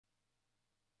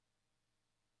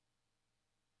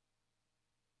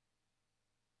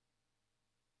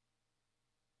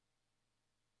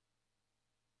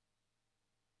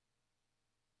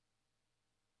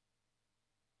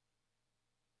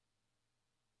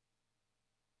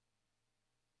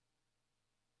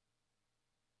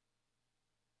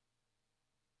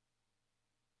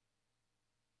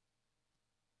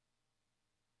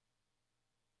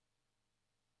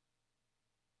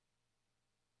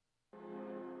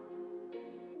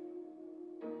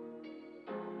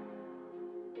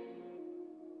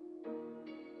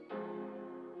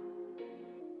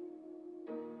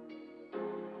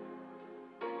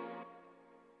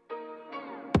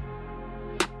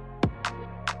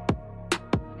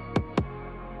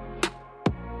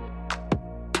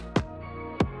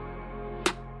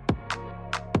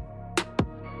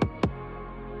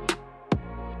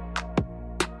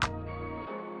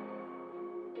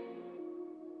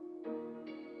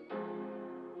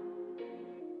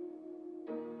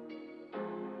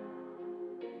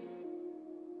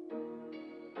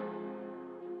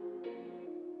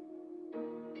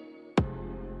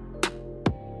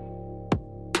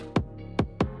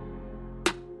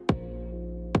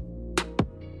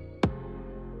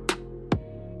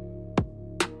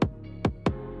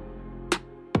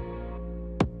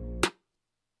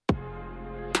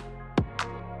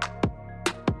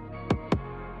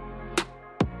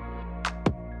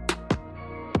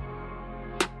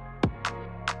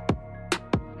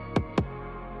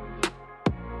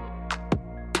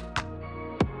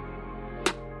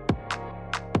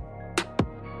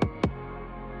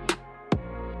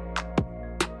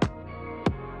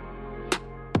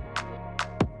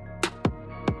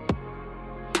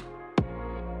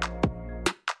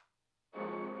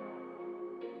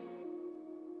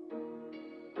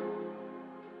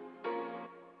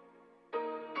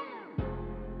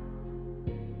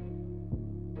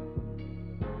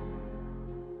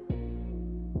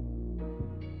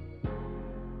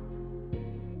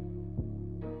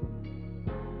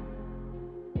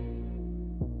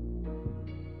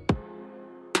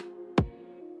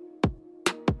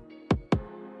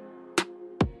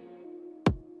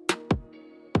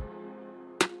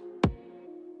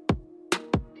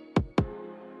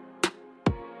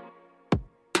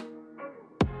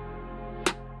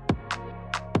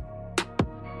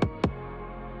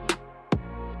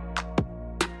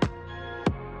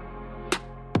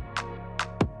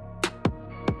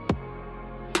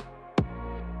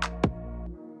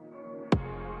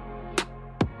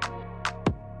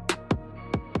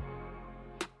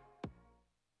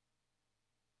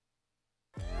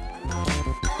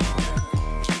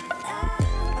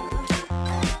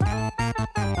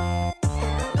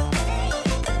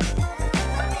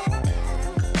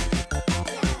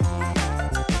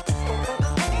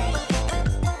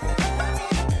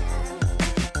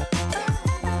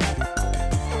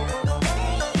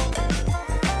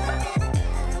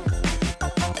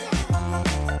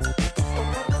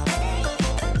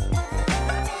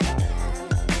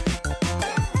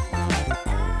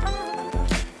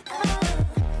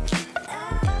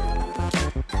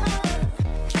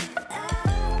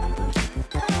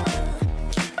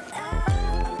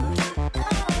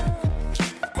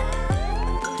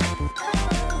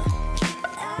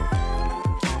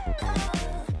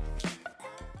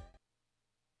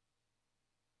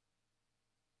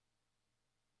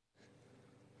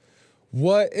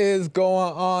What is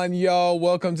going on, y'all?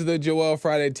 Welcome to the Joel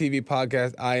Friday TV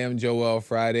podcast. I am Joel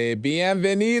Friday.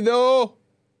 Bienvenido.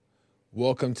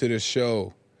 Welcome to the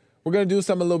show. We're going to do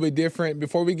something a little bit different.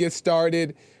 Before we get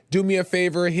started, do me a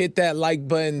favor, hit that like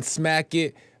button, smack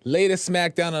it. Lay the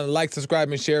smack down on the like,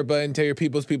 subscribe, and share button. Tell your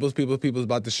peoples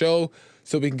about the show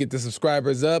so we can get the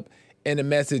subscribers up and the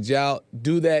message out.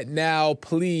 Do that now,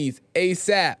 please,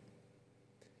 ASAP.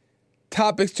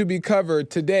 Topics to be covered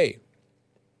today.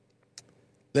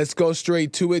 Let's go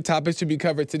straight to it. Topics to be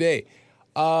covered today.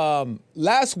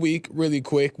 Last week, really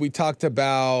quick, we talked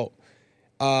about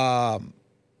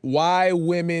why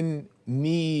women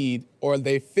need or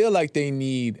they feel like they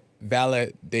need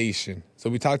validation. So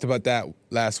we talked about that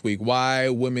last week, why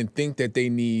women think that they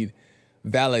need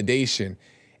validation.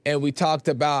 And we talked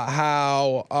about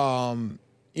how,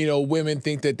 women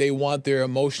think that they want their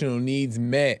emotional needs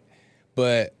met.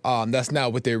 But that's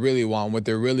not what they really want. What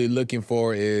they're really looking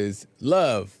for is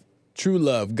love, true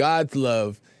love, God's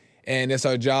love. And it's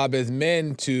our job as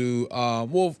men to,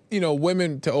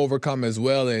 women to overcome as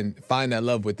well and find that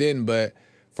love within. But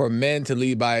for men to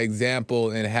lead by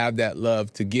example and have that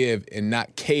love to give and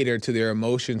not cater to their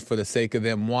emotions for the sake of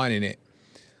them wanting it.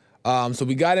 So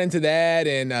we got into that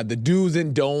and the do's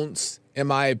and don'ts, in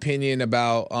my opinion,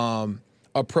 about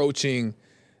approaching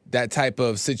that type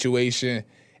of situation.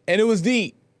 And it was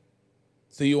deep.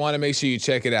 So you want to make sure you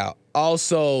check it out.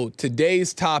 Also,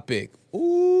 today's topic.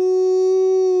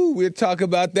 We're talking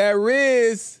about that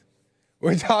RIZZ.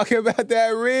 We're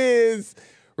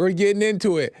getting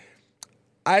into it.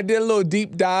 I did a little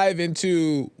deep dive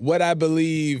into what I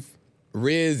believe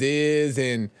RIZZ is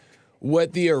and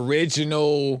what the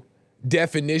original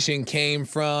definition came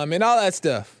from and all that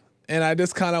stuff. And I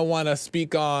just kind of want to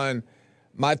speak on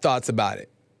my thoughts about it.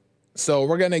 So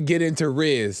we're going to get into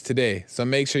RIZZ today. So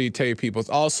make sure you tell your peoples.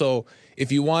 Also,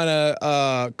 if you want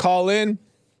to call in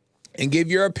and give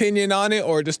your opinion on it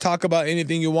or just talk about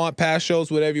anything you want, past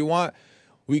shows, whatever you want,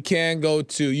 you can call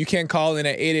in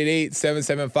at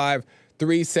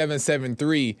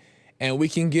 888-775-3773 and we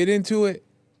can get into it.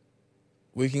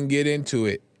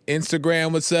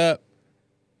 Instagram, what's up?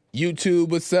 YouTube,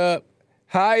 what's up?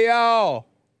 Hi, y'all.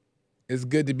 It's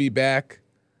good to be back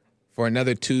for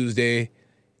another Tuesday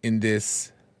in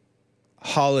this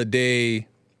holiday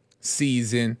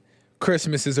season.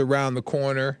 Christmas is around the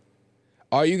corner.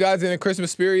 Are you guys in the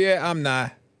Christmas spirit yet? I'm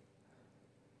not.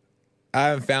 I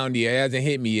haven't found it yet. It hasn't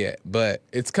hit me yet, but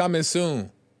it's coming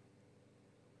soon.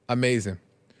 Amazing.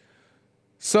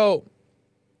 So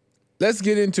let's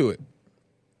get into it.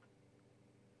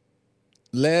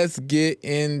 Let's get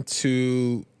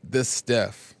into the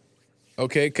stuff.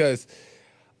 Okay, because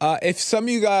if some of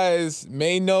you guys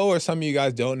may know or some of you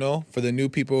guys don't know, for the new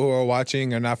people who are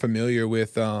watching are not familiar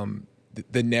with the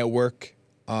network.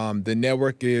 The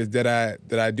network is that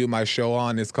I do my show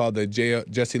on. It's called the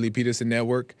Jesse Lee Peterson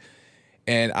Network.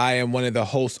 And I am one of the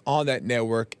hosts on that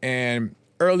network. And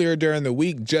earlier during the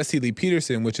week, Jesse Lee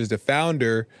Peterson, which is the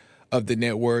founder of the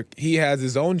network, he has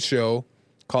his own show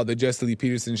called the Jesse Lee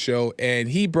Peterson Show. And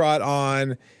he brought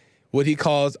on what he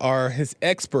calls his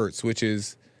experts, which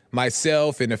is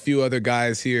myself and a few other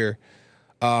guys here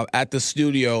at the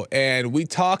studio. And we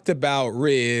talked about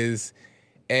RIZZ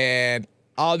and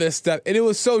all this stuff. And it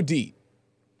was so deep.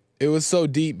 It was so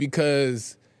deep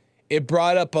because it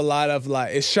brought up a lot of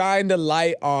it shined a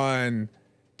light on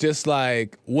just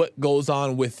like what goes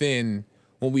on within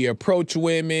when we approach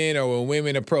women or when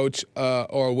women approach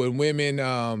or when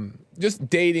women just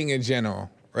dating in general,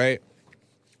 right?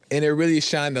 And it really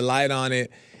shined a light on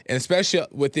it. And especially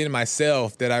within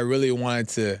myself that I really wanted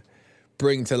to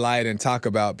bring to light and talk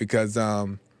about because,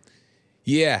 RIZZ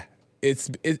is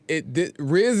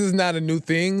not a new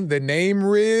thing. The name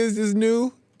RIZZ is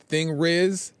new. Thing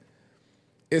RIZZ.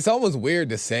 It's almost weird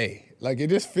to say. Like it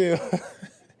just feels,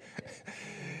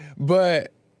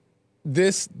 but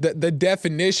the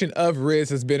definition of RIZZ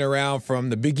has been around from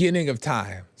the beginning of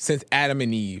time, since Adam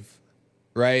and Eve,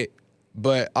 right?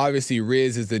 But obviously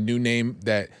RIZZ is the new name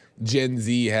that Gen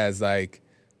Z has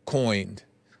coined.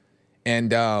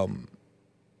 And but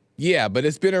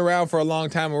it's been around for a long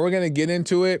time and we're going to get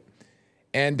into it.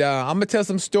 And I'm going to tell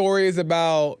some stories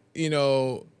about,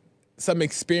 some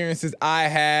experiences I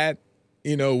had,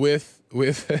 with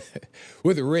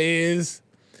RIZZ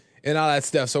and all that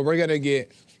stuff. So we're going to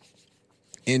get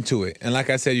into it. And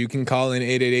like I said, you can call in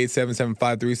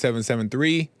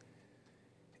 888-775-3773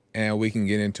 and we can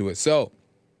get into it. So,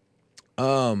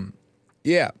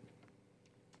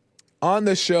 on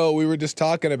the show, we were just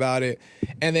talking about it,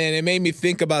 and then it made me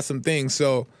think about some things.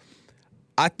 So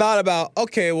I thought about,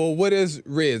 okay, well, what is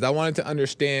RIZZ? I wanted to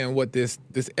understand what this,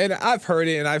 and I've heard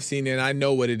it and I've seen it and I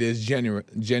know what it is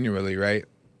generally, right?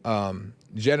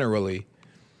 Generally.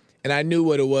 And I knew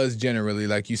what it was generally.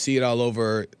 Like, you see it all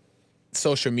over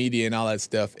social media and all that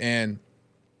stuff. And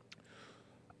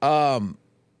what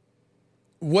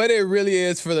it really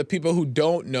is for the people who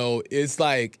don't know is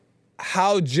like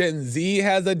how Gen Z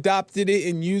has adopted it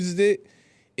and used it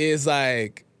is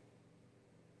like,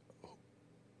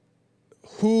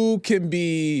 who can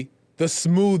be the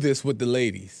smoothest with the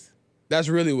ladies? That's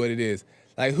really what it is.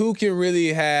 Like, who can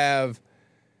really have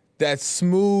that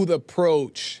smooth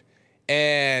approach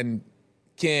and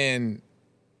can,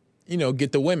 you know,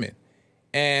 get the women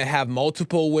and have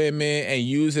multiple women and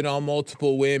use it on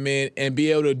multiple women and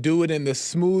be able to do it in the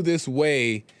smoothest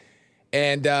way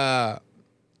and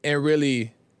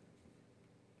really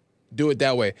do it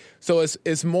that way. So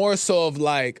it's more so of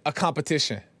like a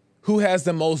competition. Who has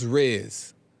the most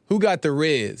RIZZ? Who got the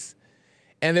RIZZ?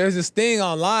 And there's this thing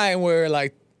online where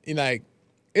like, you know, like,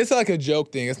 it's like a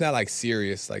joke thing. It's not like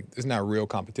serious. Like, it's not real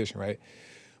competition, right?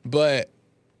 But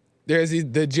there's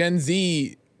the Gen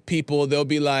Z people. They'll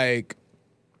be like,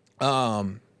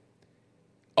 oh,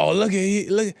 look.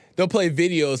 They'll play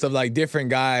videos of like different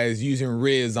guys using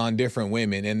RIZZ on different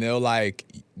women, and they'll like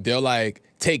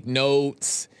take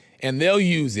notes. And they'll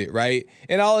use it, right?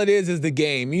 And all it is the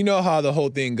game. You know how the whole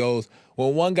thing goes.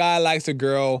 When one guy likes a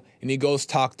girl and he goes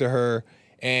talk to her,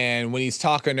 and when he's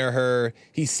talking to her,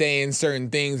 he's saying certain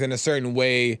things in a certain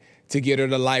way to get her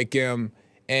to like him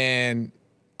and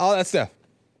all that stuff.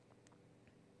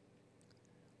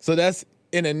 So that's,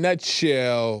 in a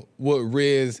nutshell, what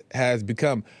RIZZ has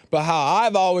become. But how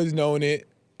I've always known it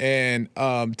and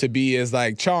to be is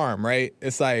like charm, right?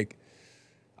 It's like,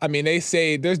 I mean, they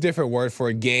say there's different words for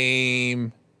a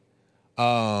game.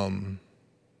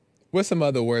 What's some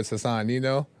other words, Hassan? You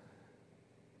know?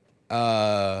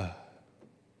 I'm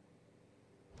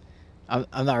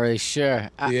not really sure.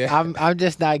 I'm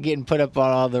just not getting put up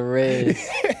on all the RIZZ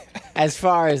as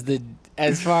far as the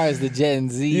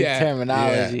Gen Z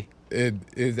terminology. Yeah,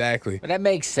 exactly. But that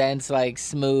makes sense. Like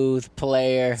smooth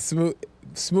player.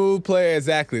 Smooth player,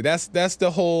 exactly. That's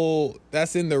the whole.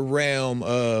 That's in the realm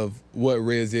of what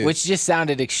RIZZ is. Which just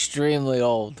sounded extremely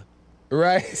old,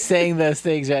 right? Saying those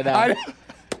things right now.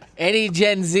 Any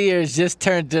Gen Zers just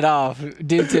turned it off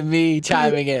due to me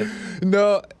chiming in.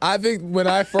 No, I think when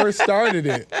I first started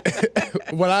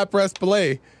it, when I pressed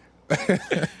play.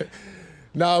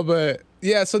 No, but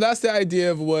yeah. So that's the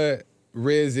idea of what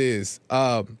RIZZ is.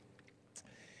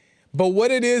 But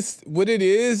what it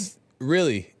is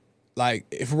really. Like,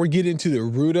 if we're getting to the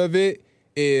root of it,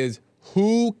 is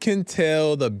who can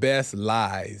tell the best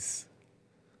lies?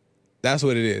 That's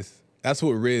what it is. That's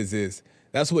what RIZZ is.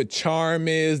 That's what charm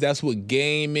is. That's what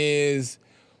game is.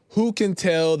 Who can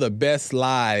tell the best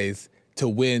lies to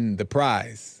win the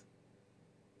prize?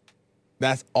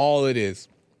 That's all it is.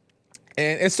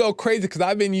 And it's so crazy because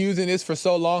I've been using this for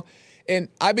so long. And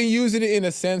I've been using it in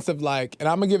a sense of like, and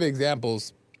I'm going to give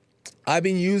examples. I've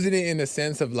been using it in a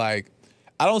sense of like,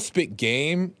 I don't spit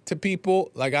game to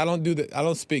people. Like, I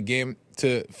don't spit game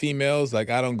to females. Like,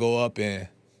 I don't go up and,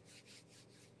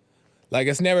 like,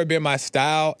 it's never been my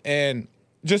style. And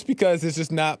just because it's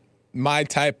just not my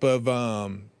type of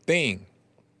thing,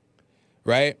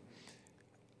 right?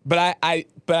 But I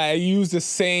use the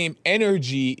same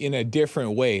energy in a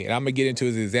different way. And I'm going to get into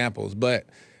his examples. But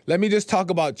let me just talk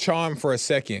about charm for a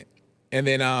second. And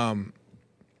then I'm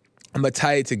going to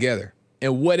tie it together.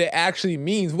 And what it actually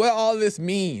means, what all this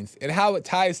means, and how it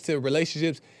ties to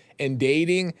relationships and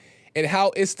dating, and how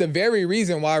it's the very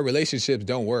reason why relationships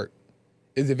don't work.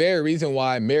 It's the very reason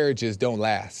why marriages don't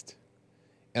last.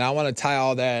 And I want to tie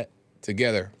all that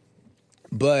together.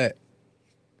 But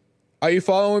are you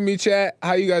following me, chat?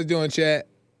 How you guys doing, chat?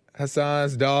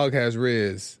 Hassan's dog has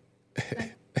RIZZ.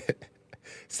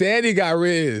 Sandy got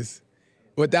RIZZ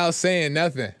without saying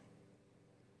nothing.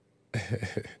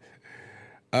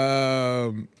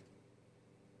 How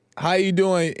you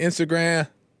doing, Instagram?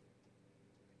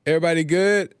 Everybody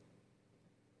good?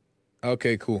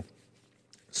 Okay, cool.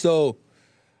 So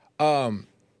charm.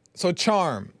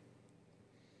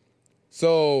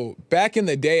 So back in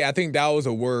the day, I think that was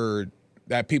a word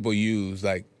that people use,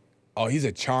 like, oh, he's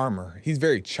a charmer. He's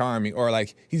very charming, or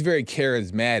like he's very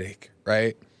charismatic,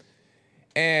 right?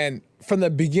 And from the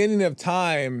beginning of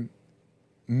time,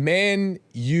 men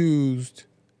used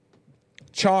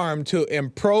charm to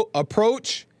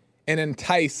approach and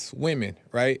entice women,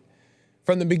 right?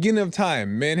 From the beginning of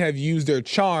time, men have used their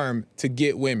charm to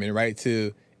get women, right?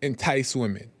 To entice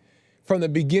women. From the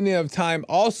beginning of time,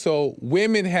 also,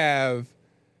 women have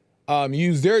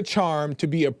used their charm to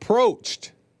be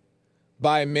approached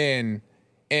by men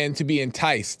and to be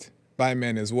enticed by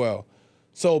men as well.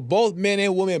 So both men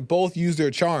and women both use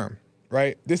their charm,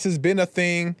 right? This has been a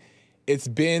thing. It's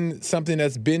been something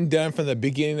that's been done from the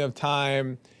beginning of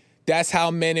time. That's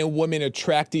how men and women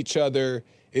attract each other,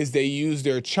 is they use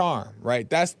their charm, right?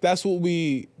 That's what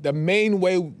the main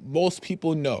way most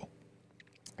people know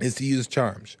is to use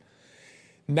charms.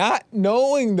 Not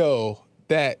knowing, though,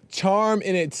 that charm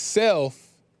in itself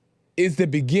is the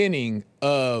beginning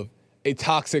of a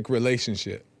toxic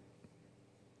relationship.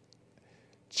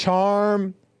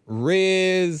 Charm,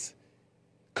 RIZZ,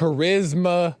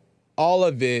 charisma, all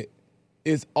of it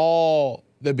is all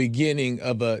the beginning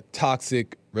of a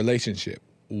toxic relationship.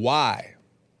 Why?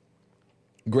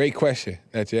 Great question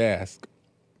that you ask.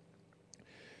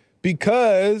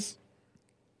 Because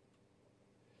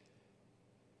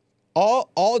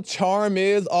all charm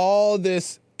is, all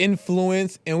this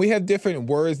influence, and we have different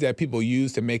words that people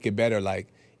use to make it better, like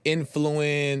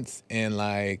influence and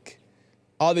like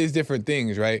all these different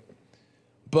things, right?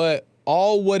 But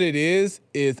all what it is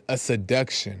a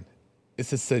seduction.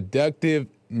 It's a seductive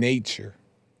nature.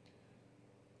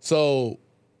 So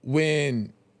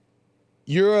when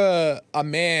you're a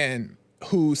man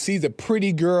who sees a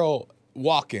pretty girl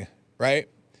walking, right?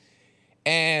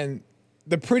 And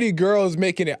the pretty girl is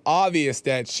making it obvious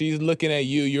that she's looking at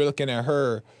you, you're looking at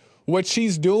her. What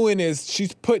she's doing is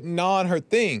she's putting on her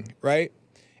thing, right?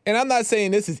 And I'm not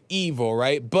saying this is evil,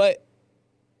 right? But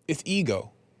it's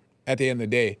ego at the end of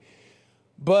the day.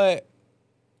 But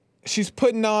she's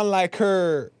putting on like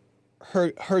her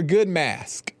good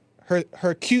mask,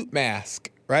 her cute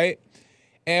mask, right?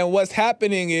 And what's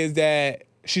happening is that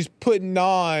she's putting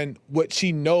on what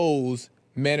she knows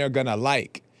men are gonna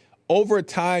like. Over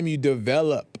time, you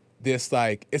develop this,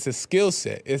 like, it's a skill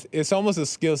set. It's almost a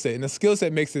skill set. And the skill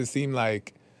set makes it seem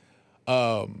like,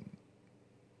 I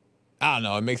don't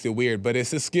know, it makes it weird, but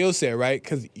it's a skill set, right?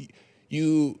 Because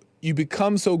you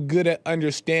become so good at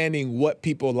understanding what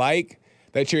people like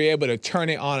that you're able to turn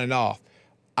it on and off.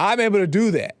 I'm able to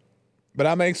do that, but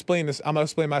I'm gonna explain this. I'm gonna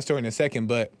explain my story in a second.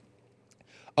 But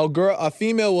a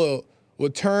female will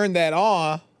turn that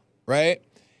on, right?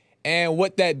 And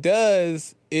what that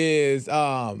does is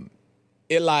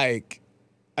it like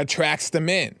attracts the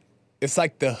men. It's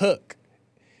like the hook.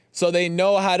 So they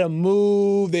know how to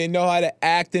move, they know how to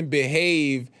act and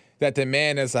behave, that the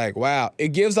man is like, wow. It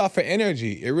gives off an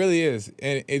energy. It really is.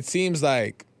 And it seems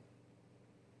like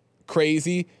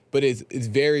crazy, but it's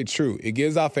very true. It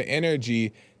gives off an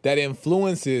energy that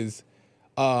influences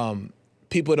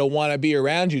people to want to be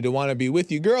around you, to want to be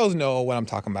with you. Girls know what I'm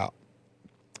talking about.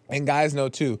 And guys know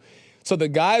too. So the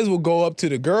guys will go up to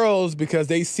the girls because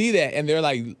they see that and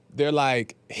they're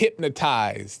like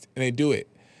hypnotized and they do it.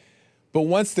 But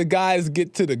once the guys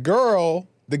get to the girl,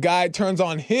 the guy turns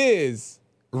on his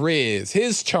RIZZ,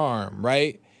 his charm,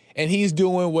 right? And he's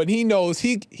doing what he knows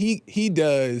he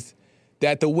does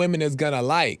that the women is gonna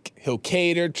like. He'll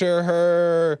cater to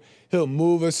her, he'll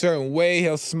move a certain way,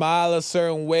 he'll smile a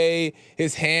certain way,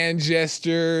 his hand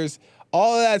gestures,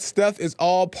 all of that stuff is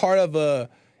all part of a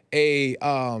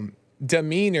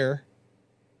demeanor,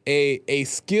 a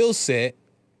skill set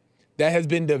that has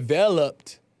been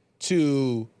developed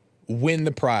to win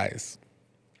the prize.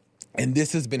 And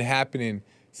this has been happening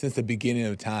since the beginning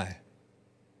of time,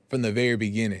 from the very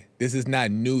beginning. This is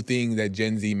not new thing that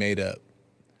Gen Z made up.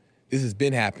 This has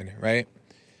been happening, right?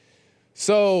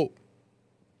 So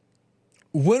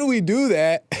when we do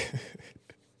that,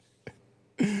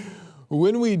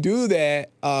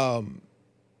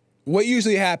 what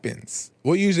usually happens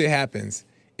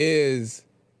is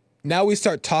now we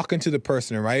start talking to the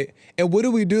person, right? And what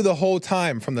do we do the whole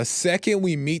time? From the second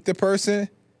we meet the person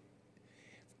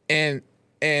and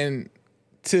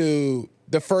to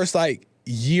the first like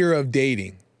year of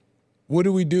dating, what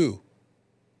do?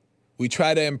 We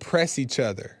try to impress each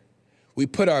other. We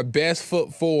put our best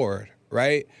foot forward,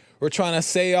 right? We're trying to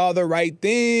say all the right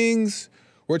things.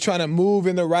 We're trying to move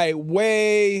in the right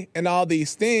way and all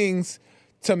these things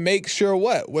to make sure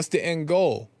what's the end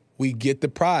goal? We get the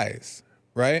prize,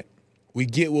 right? We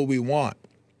get what we want.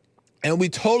 And we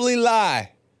totally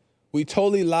lie.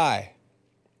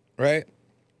 Right?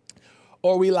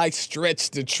 Or we like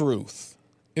stretch the truth.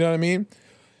 You know what I mean?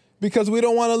 Because we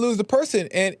don't want to lose the person.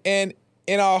 And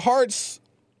in our hearts,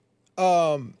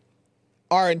 our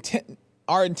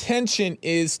intention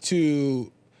is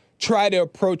to try to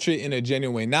approach it in a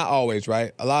genuine way. Not always,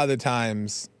 right? A lot of the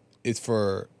times it's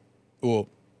for,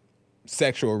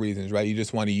 sexual reasons, right? You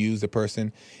just want to use the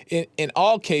person. In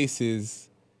all cases,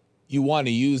 you want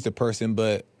to use the person,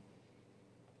 but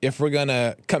if we're going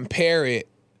to compare it,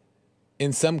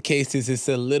 in some cases, it's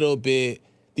a little bit,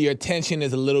 the the attention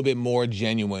is a little bit more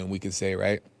genuine, we could say,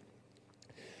 right?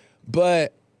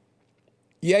 But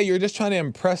yeah, you're just trying to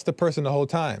impress the person the whole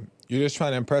time. You're just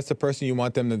trying to impress the person. You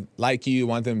want them to like you. You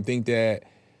want them to think that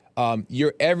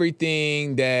you're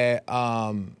everything that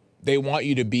they want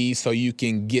you to be so you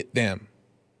can get them.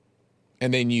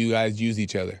 And then you guys use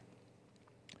each other.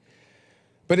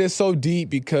 But it's so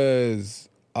deep because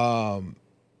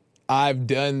I've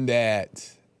done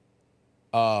that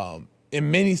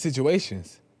in many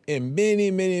situations. In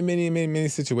many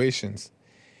situations.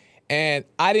 And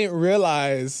I didn't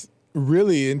realize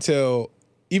really until,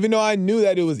 even though I knew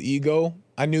that it was ego,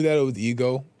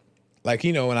 Like,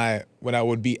 you know, when I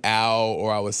would be out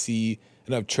or I would see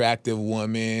an attractive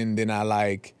woman, then I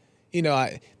like, you know,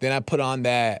 then I put on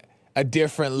a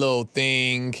different little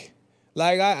thing.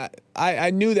 Like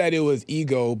I knew that it was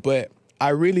ego, but I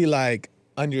really like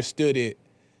understood it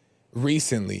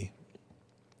recently.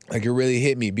 Like it really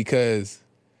hit me because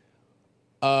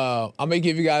I'm gonna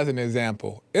give you guys an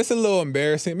example. It's a little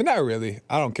embarrassing, but not really.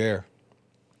 I don't care.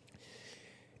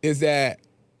 Is that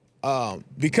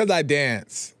because I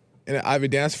dance, and I've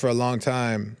been dancing for a long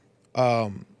time,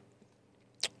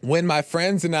 when my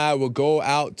friends and I would go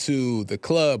out to the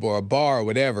club or a bar or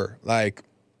whatever, like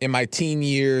in my teen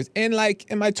years and like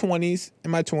in my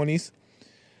 20s,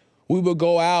 we would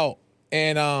go out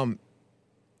and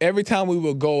every time we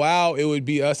would go out, it would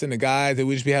be us and the guys, and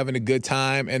we'd just be having a good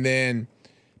time. And then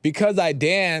because I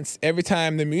dance, every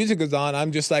time the music is on,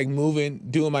 I'm just like moving,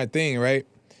 doing my thing, right?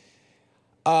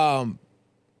 But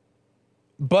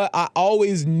I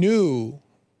always knew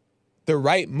the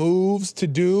right moves to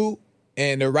do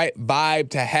and the right vibe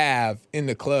to have in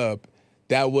the club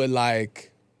that would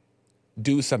like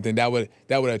do something that would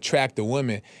attract the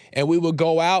women. And we would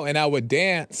go out and I would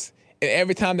dance, and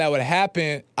every time that would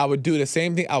happen, I would do the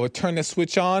same thing. I would turn the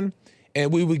switch on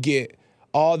and we would get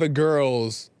all the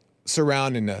girls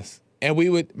surrounding us. And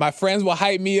my friends would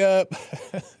hype me up.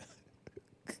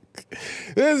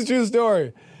 This is a true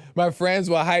story. My friends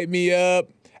would hype me up.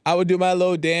 I would do my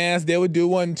little dance. They would do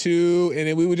one too. And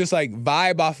then we would just like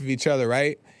vibe off of each other,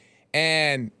 right?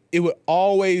 And it would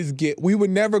always we would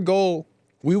never go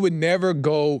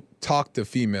talk to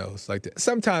females like that.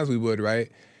 Sometimes we would,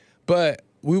 right? But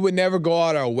we would never go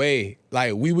out our way.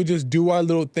 Like we would just do our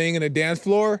little thing in the dance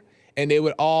floor and they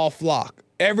would all flock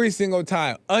every single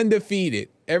time, undefeated,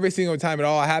 every single time it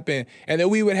all happened. And then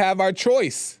we would have our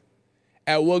choice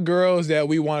at what girls that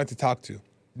we wanted to talk to.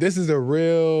 This is a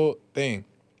real thing.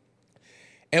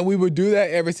 And we would do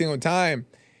that every single time.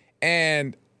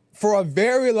 And for a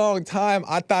very long time,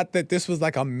 I thought that this was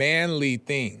like a manly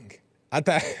thing. I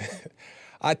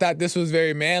thought this was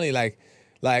very manly. Like,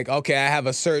 okay, I have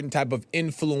a certain type of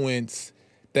influence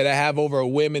that I have over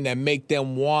women that make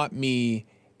them want me.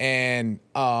 And,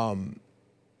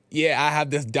 yeah, I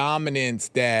have this dominance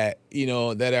that, you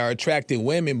know, that are attracting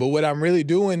women. But what I'm really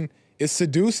doing is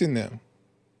seducing them.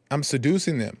 I'm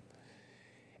seducing them.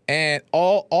 And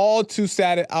all just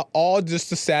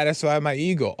to satisfy my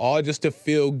ego, all just to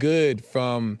feel good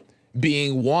from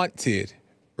being wanted,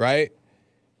 right?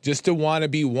 Just to want to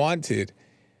be wanted.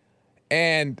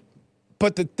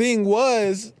 But the thing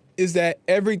is that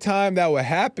every time that would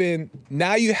happen,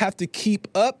 now you have to keep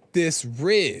up this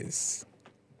RIZZ.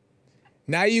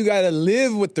 Now you got to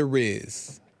live with the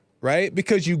RIZZ, right?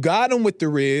 Because you got them with the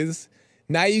RIZZ.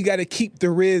 Now you got to keep the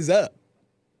RIZZ up,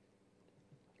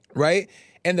 right?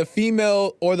 And the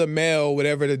female or the male,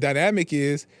 whatever the dynamic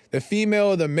is, the female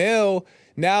or the male,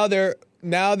 now they're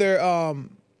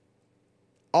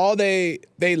all they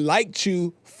liked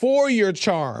you for your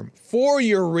charm, for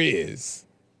your RIZZ,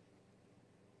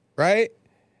 right?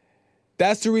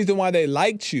 That's the reason why they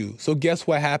liked you. So guess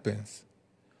what happens?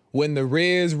 When the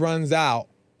RIZZ runs out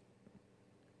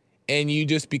and you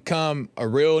just become a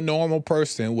real normal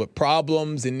person with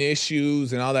problems and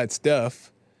issues and all that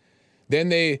stuff, then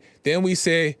we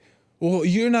say, well,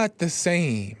 you're not the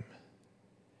same.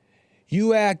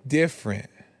 You act different.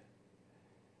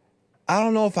 I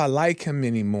don't know if I like him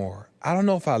anymore. I don't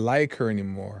know if I like her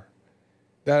anymore.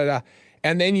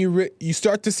 And then you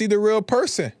start to see the real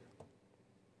person.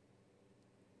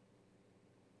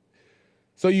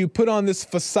 So you put on this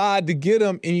facade to get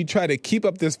them, and you try to keep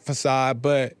up this facade,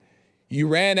 but you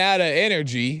ran out of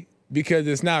energy because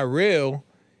it's not real.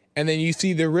 And then you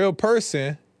see the real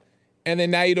person, and then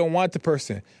now you don't want the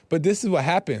person. But this is what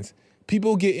happens.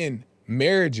 People get in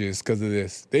marriages because of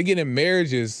this. They get in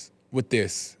marriages with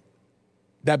this.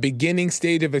 That beginning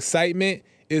stage of excitement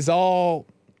is all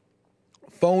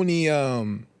phony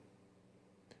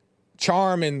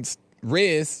charm and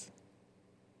RIZZ.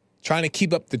 Trying to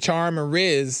keep up the charm and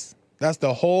RIZZ. That's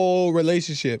the whole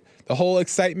relationship. The whole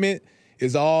excitement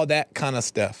Is all that kind of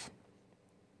stuff.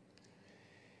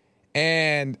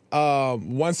 And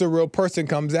once a real person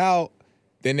comes out,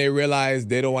 then they realize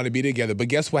they don't want to be together. But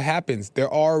guess what happens?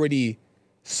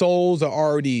 Souls are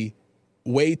already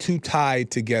way too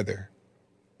tied together.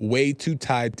 Way too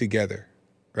tied together,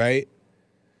 right?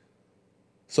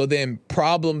 So then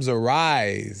problems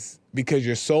arise because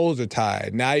your souls are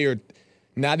tied.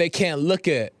 Now they can't look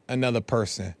at another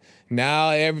person.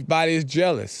 Now everybody's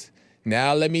jealous.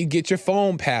 Now let me get your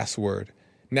phone password.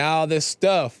 Now all this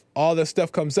stuff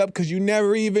comes up because you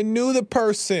never even knew the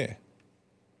person.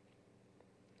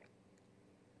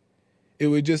 It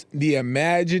was just the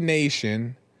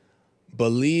imagination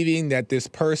believing that this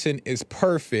person is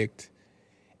perfect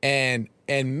and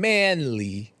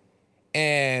manly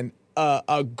and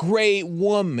a great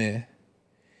woman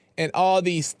and all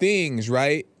these things,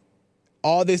 right?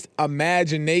 All this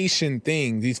imagination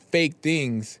thing, these fake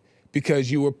things, because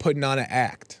you were putting on an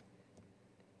act.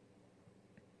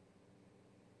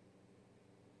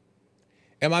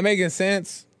 Am I making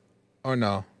sense or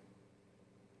no?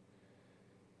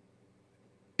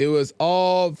 It was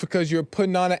all because you're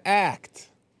putting on an act.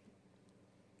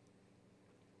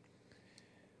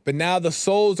 But now the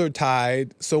souls are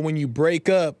tied, so when you break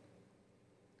up,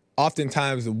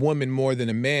 oftentimes a woman more than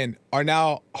a man are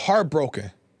now heartbroken.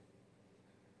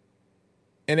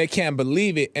 And they can't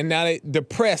believe it. And now they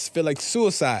depressed, feel like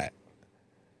suicide.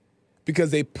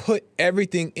 Because they put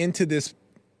everything into this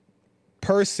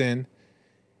person,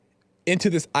 into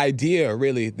this idea,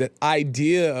 really, the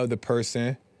idea of the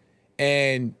person.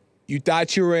 And you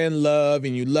thought you were in love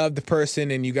and you loved the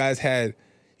person and you guys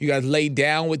laid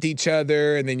down with each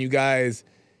other and then you guys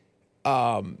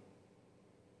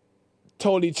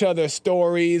told each other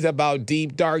stories about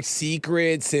deep, dark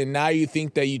secrets, and now you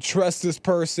think that you trust this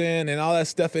person and all that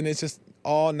stuff, and it's just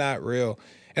all not real.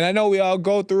 And I know we all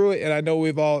go through it, and I know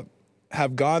we've all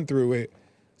have gone through it,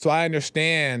 so I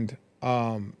understand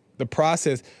the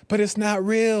process, but it's not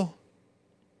real.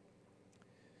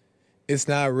 It's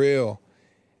not real.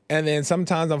 And then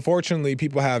sometimes, unfortunately,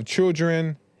 people have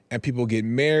children, and people get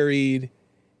married,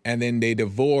 and then they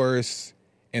divorce,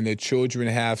 and the children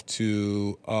have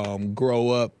to grow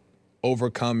up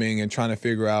overcoming and trying to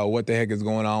figure out what the heck is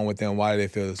going on with them. Why do they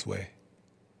feel this way?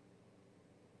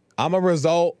 I'm a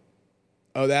result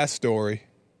of that story.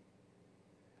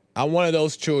 I'm one of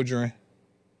those children.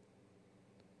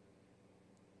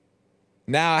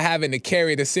 Now having to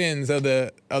carry the sins of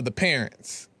the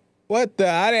parents. I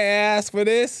didn't ask for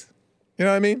this. You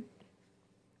know what I mean?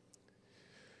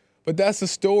 But that's the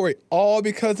story. All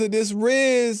because of this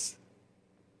RIZZ.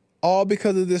 All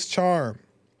because of this charm.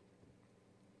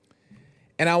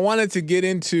 And I wanted to get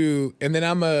into, and then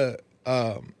I'm going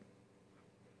to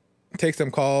take some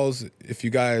calls if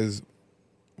you guys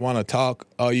want to talk.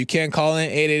 You can call in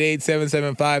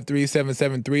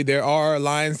 888-775-3773. There are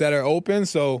lines that are open,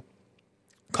 so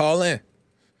call in.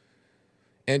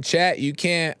 And chat, you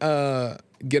can't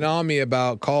get on me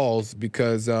about calls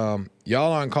because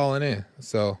y'all aren't calling in.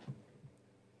 So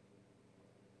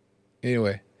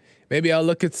anyway. Maybe I'll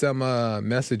look at some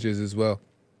messages as well.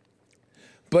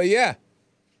 But yeah.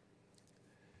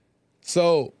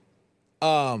 So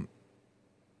the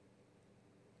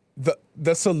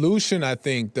solution, I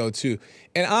think, though, too.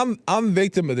 And I'm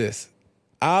victim of this.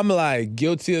 I'm like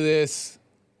guilty of this.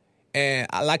 And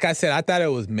like I said, I thought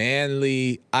it was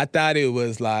manly. I thought it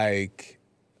was like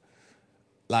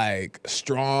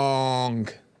strong,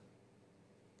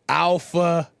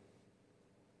 alpha.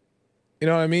 You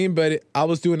know what I mean? But I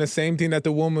was doing the same thing that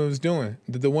the woman was doing,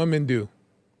 that the women do,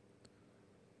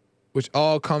 which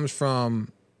all comes from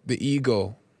the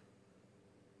ego.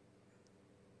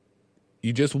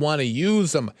 You just want to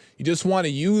use them. You just want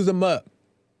to use them up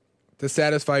to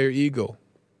satisfy your ego.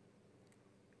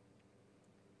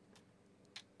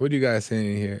 What are you guys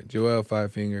saying here? Joel,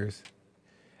 5 fingers.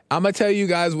 I'm going to tell you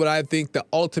guys what I think the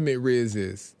ultimate RIZZ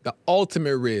is. The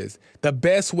ultimate RIZZ. The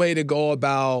best way to go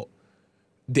about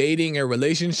dating and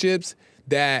relationships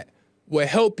that will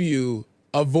help you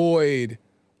avoid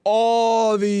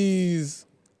all these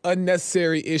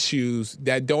unnecessary issues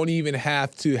that don't even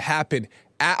have to happen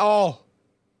at all.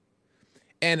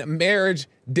 And marriage,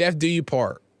 death do you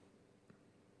part.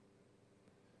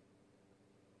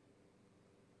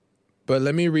 But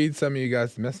let me read some of you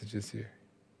guys' messages here.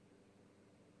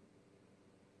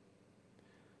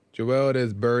 Joel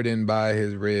is burdened by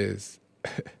his RIZZ.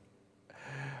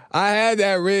 I had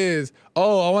that RIZZ.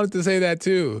 Oh, I wanted to say that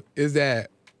too. Is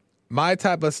that my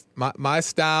type of my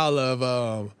style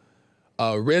of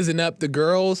rizzing up the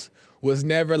girls was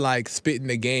never like spitting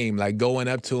the game, like going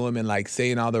up to them and like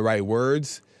saying all the right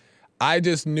words. I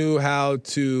just knew how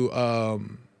to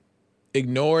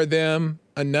ignore them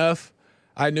enough.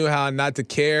 I knew how not to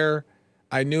care.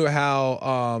 I knew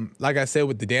how, like I said,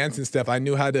 with the dancing stuff, I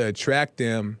knew how to attract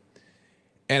them,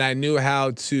 and I knew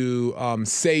how to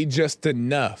say just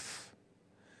enough.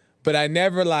 But I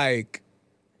never like,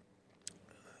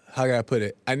 how can I put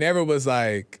it? I never was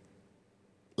like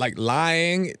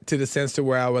lying to the sense to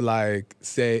where I would like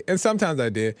say, and sometimes I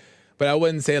did, but I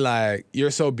wouldn't say like, you're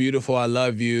so beautiful, I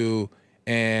love you,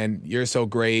 and you're so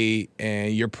great,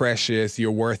 and you're precious,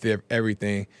 you're worth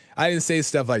everything. I didn't say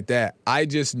stuff like that. I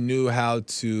just knew how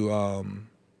to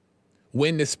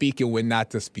when to speak and when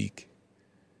not to speak.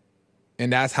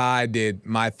 And that's how I did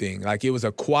my thing. Like it was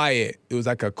like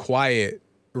a quiet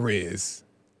RIZZ.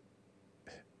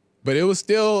 But it was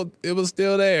still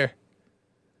there.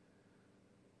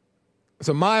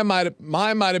 So mine might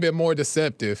have been more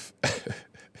deceptive.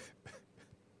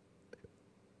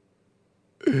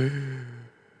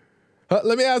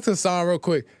 Let me ask Hassan real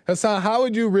quick. Hassan, how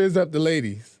would you RIZZ up the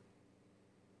ladies?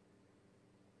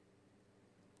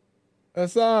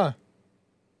 Hassan,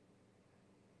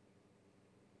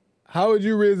 how would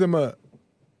you RIZZ them up?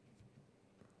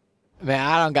 Man,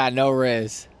 I don't got no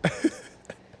RIZZ.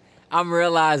 I'm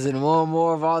realizing more and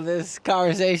more of all this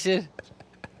conversation.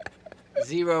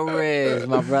 Zero RIZZ,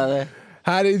 my brother.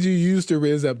 How did you used to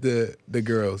RIZZ up the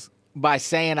girls? By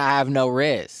saying I have no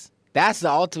RIZZ. That's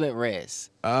the ultimate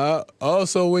RIZZ.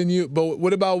 But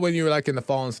what about when you were like in the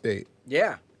fallen state?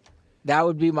 Yeah. That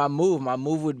would be my move. My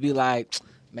move would be like,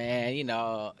 man, you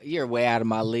know, you're way out of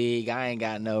my league. I ain't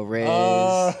got no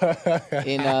RIZZ.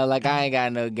 You know, like I ain't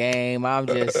got no game.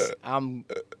 I'm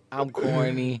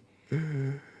corny.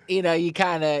 You know, you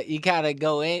kind of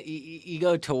go in, you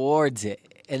go towards it.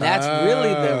 And that's really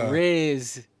the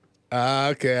RIZZ.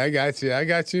 Okay, I got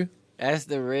you. That's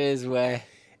the RIZZ way.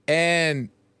 And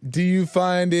do you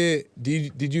find it,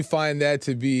 did you find that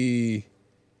to be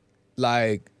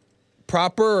like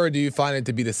proper, or do you find it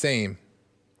to be the same?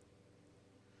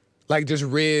 Like just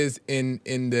RIZZ in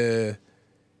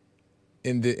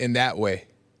that way?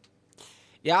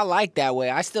 Yeah, I like that way.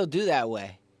 I still do that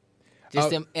way.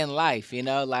 Just in life, you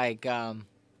know, like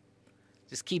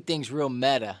just keep things real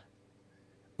meta.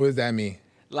 What does that mean?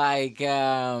 Like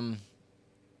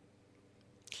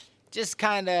just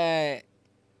kind of,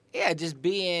 yeah, just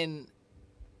being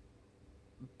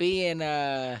you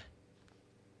know,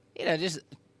 just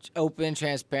open,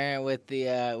 transparent with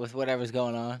the with whatever's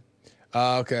going on.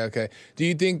 Okay. Do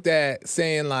you think that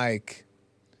saying like,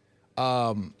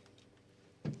 I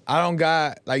don't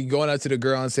got, like going up to the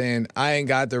girl and saying, I ain't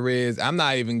got the RIZZ, I'm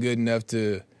not even good enough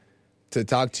to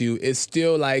talk to you, it's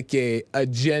still like a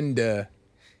agenda,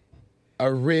 a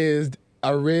RIZZ,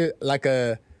 like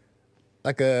a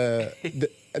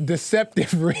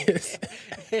deceptive RIZZ?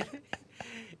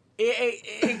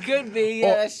 It could be,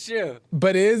 yeah, that's true.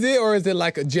 But is it, or is it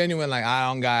like a genuine, like I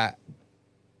don't got?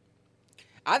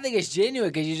 I think it's genuine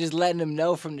because you're just letting them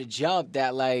know from the jump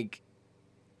that like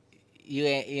you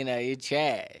ain't, you know, you're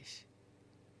trash.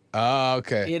 Oh,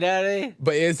 okay. You know what I mean?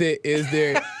 But is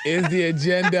the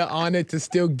agenda on it to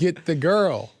still get the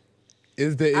girl?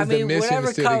 Is the mission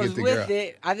still to get the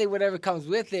girl? I think whatever comes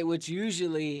with it, which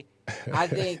usually, I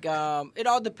think it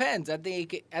all depends. I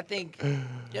think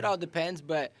it all depends,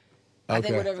 but I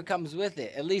think whatever comes with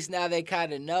it. At least now they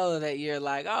kind of know that you're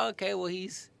like, oh, okay, well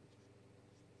he's,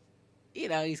 you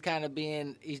know, he's kind of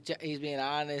being he's being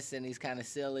honest and he's kind of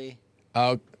silly.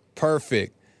 Oh,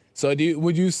 perfect. So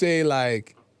would you say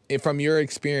like, from your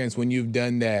experience when you've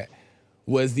done that,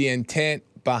 was the intent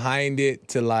behind it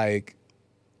to like,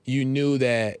 you knew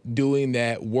that doing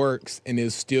that works and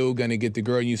is still gonna get the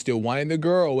girl and you still wanted the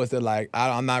girl, or was it like,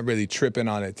 I'm not really tripping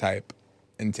on it type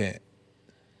intent?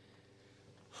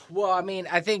 Well, I mean,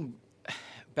 I think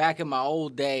back in my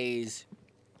old days,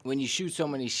 when you shoot so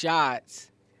many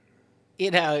shots, you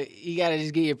know, you gotta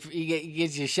just get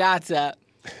your shots up.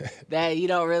 That you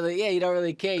don't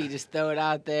really care. You just throw it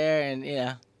out there, and you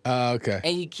know. Okay.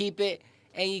 And you keep it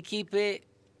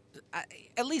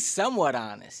at least somewhat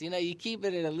honest. You know, you keep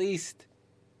it at least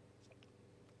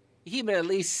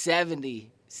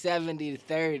 70 to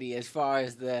 30 as far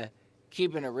as the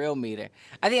keeping a real meter.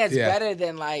 I think that's better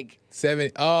than like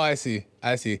 70. Oh, I see. So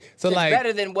it's like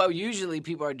better than what usually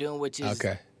people are doing, which is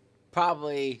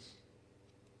probably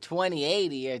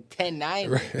 20/80 or 10/90.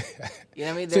 You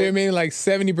know what I mean? So you mean like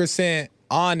 70%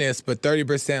 honest, but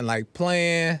 30% like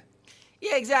playing?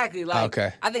 Yeah, exactly. Like,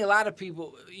 I think a lot of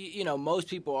people, you know, most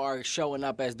people are showing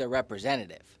up as their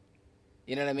representative.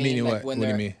 You know what I mean? Meaning like what? What do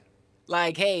you mean?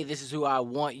 Like, hey, this is who I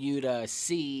want you to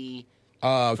see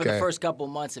for the first couple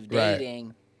months of dating.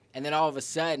 Right. And then all of a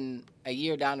sudden, a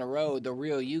year down the road, the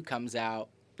real you comes out.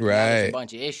 Right. There's a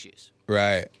bunch of issues.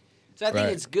 Right. So I think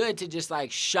it's good to just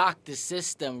like shock the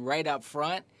system right up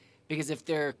front, because if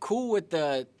they're cool with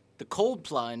the cold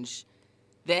plunge,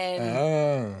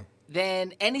 then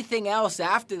anything else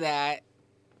after that,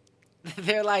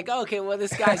 they're like, okay, well,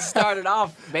 this guy started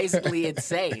off basically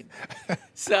insane.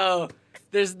 So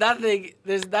there's nothing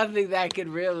that could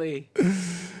really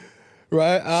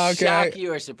shock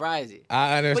you or surprise you.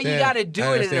 I understand. But you got to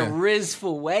do it in a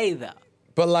RIZZ-ful way, though.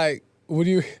 But like, what do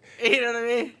you? You know what I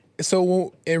mean?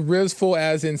 So in RIZZ-ful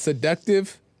as in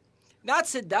seductive? Not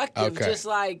seductive, just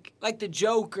like the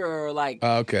Joker, or like,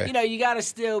 you know, you got to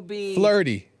still be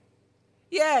flirty.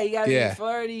 Yeah, you got to be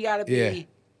flirty. You got to be.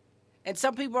 And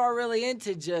some people are really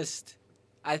into just,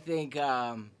 I think,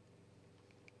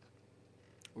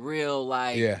 real,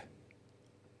 like,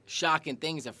 shocking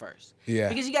things at first. Yeah.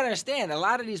 Because you got to understand, a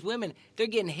lot of these women, they're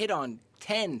getting hit on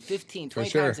 10, 15, 20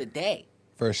 times a day.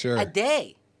 For sure. A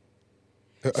day.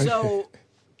 So,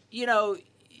 you know,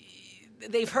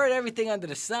 they've heard everything under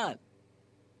the sun.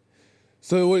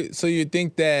 So you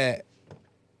think that...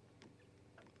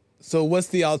 So what's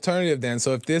the alternative then?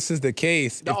 So if this is the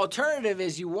case, the alternative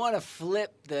is you want to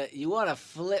flip the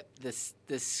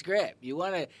script. You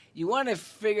want to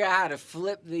figure out how to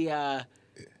flip the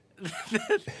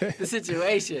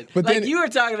situation. But like you were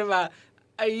talking about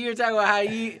how you know what I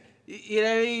mean?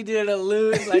 You did an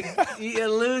allude, like you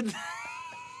allude.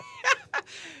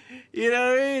 You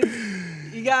know what I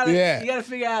mean? You gotta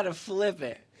figure out how to flip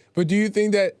it. But do you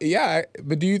think that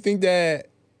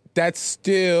that's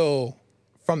still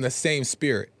from the same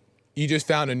spirit? You just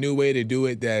found a new way to do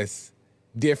it that's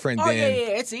different than... yeah,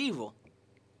 it's evil.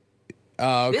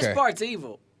 Okay. This part's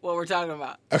evil, what we're talking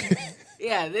about. Okay.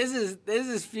 Yeah, this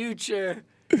is future.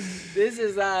 This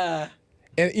is and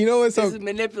you know what's this is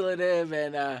manipulative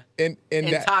and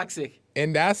toxic.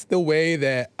 And that's the way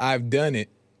that I've done it.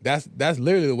 That's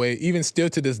literally the way, even still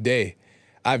to this day,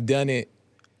 I've done it.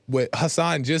 What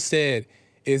Hassan just said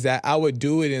is that I would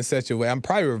do it in such a way. I'm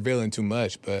probably revealing too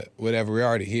much, but whatever, we're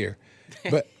already here.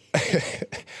 But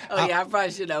I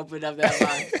probably shouldn't open up that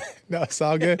box. No, it's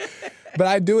all good. But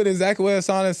I do it exactly what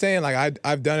Hassan is saying. Like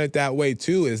I've done it that way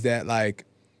too, is that like,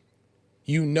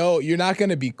 you know, you're not going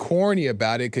to be corny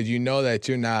about it because you know that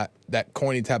you're not that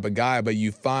corny type of guy, but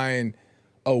you find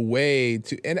a way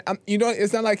to, and you know,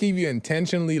 it's not like if you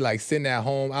intentionally like sitting at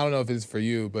home, I don't know if it's for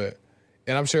you, but,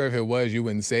 and I'm sure if it was, you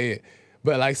wouldn't say it.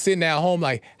 But like sitting at home,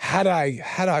 like how do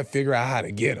I figure out how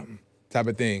to get them, type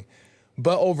of thing.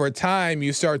 But over time,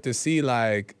 you start to see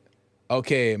like,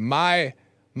 okay, my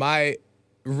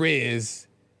RIZZ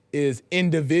is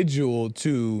individual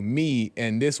to me,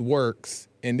 and this works,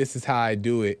 and this is how I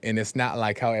do it, and it's not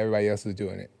like how everybody else is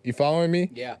doing it. You following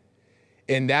me? Yeah.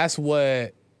 And that's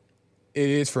what it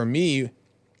is for me,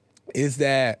 is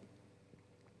that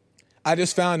I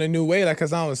just found a new way. Like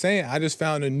Hassan was saying, I just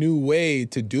found a new way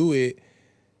to do it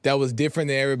that was different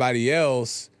than everybody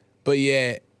else, but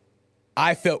yet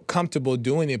I felt comfortable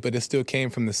doing it, but it still came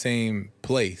from the same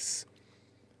place.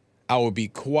 I would be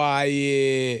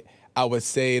quiet. I would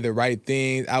say the right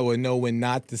things. I would know when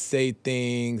not to say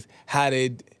things,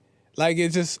 like it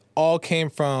just all came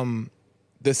from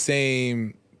the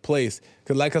same place.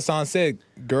 Because like Hassan said,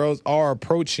 guys are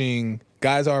approaching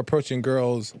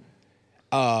girls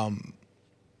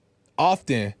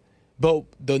often. But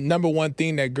the number one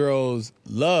thing that girls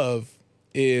love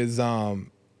is the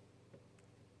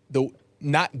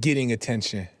not getting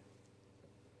attention.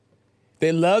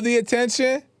 They love the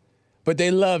attention, but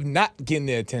they love not getting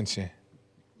the attention.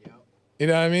 Yep. You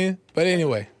know what I mean? But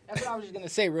anyway. That's what I was just going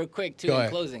to say real quick, too, in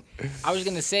closing. I was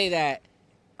going to say that,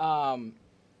 and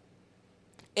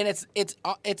it's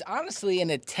honestly an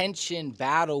attention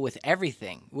battle with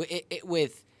everything.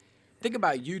 Think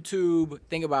about YouTube,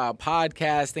 think about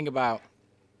podcasts, think about,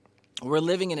 we're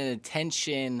living in an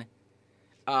attention,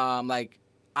 like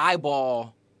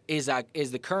eyeball is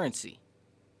the currency.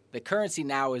 The currency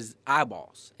now is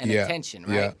eyeballs and attention,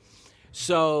 right? Yeah.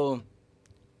 So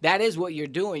that is what you're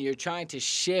doing. You're trying to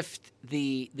shift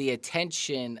the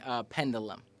attention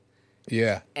pendulum.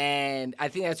 Yeah. And I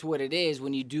think that's what it is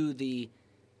when you do the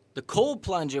cold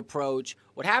plunge approach.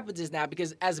 What happens is now,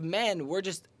 because as men, we're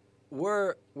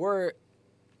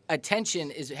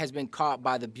attention has been caught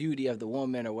by the beauty of the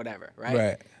woman or whatever, right?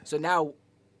 Right. So now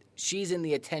she's in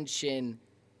the attention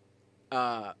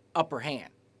upper hand,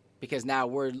 because now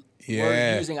we're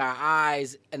using our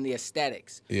eyes and the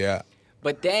aesthetics. Yeah.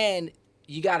 But then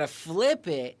you got to flip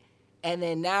it, and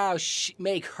then now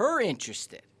make her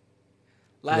interested.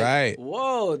 Like, right.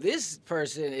 Whoa, this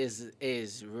person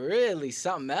is really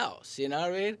something else. You know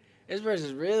what I mean? This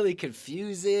person's really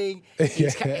confusing.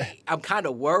 I'm kind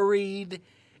of worried.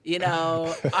 You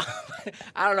know,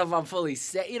 I don't know if I'm fully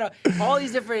set. You know, all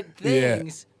these different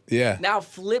things. Yeah. Now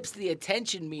flips the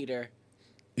attention meter.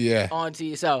 Yeah. Onto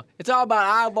you. So it's all about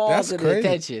eyeballs and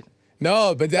attention.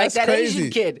 No, but that's like that crazy.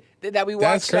 Asian kid that we watched.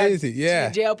 That's crazy. Yeah.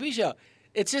 The JLP show.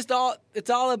 It's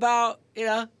all about, you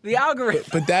know, the algorithm.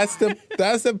 But that's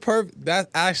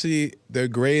actually the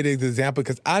greatest example,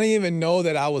 because I didn't even know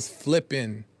that I was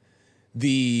flipping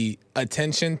the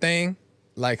attention thing,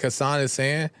 like Hassan is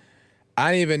saying.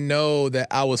 I didn't even know that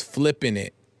I was flipping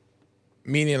it,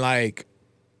 meaning like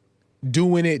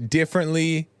doing it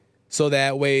differently so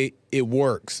that way it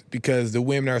works, because the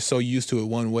women are so used to it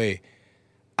one way.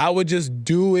 I would just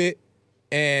do it,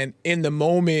 and in the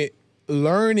moment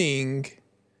learning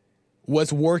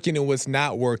what's working and what's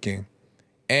not working.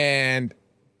 And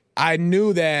I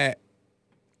knew that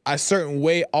a certain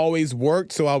way always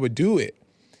worked, so I would do it.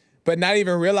 But not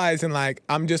even realizing, like,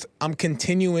 I'm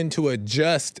continuing to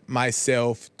adjust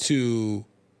myself to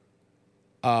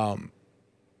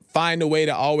find a way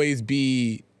to always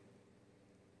be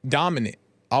dominant,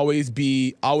 always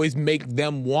make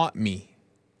them want me.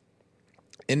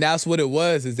 And that's what it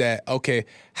was, is that, okay,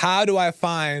 how do I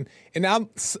find, and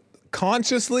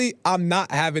consciously, I'm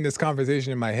not having this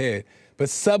conversation in my head, but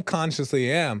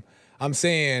subconsciously I'm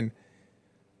saying,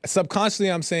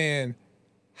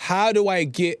 how do I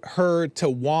get her to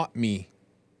want me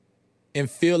and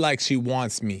feel like she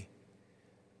wants me?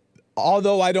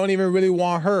 Although I don't even really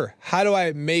want her, how do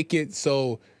I make it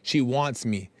so she wants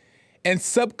me? And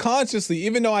subconsciously,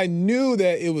 even though I knew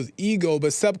that it was ego,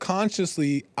 but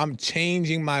subconsciously, I'm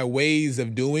changing my ways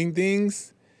of doing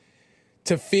things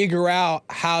to figure out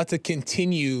how to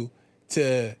continue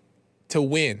to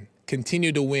win,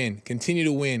 continue to win, and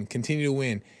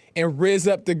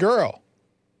rizz up the girl.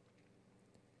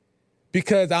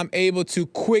 Because I'm able to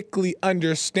quickly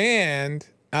understand,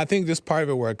 I think this part of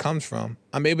it where it comes from,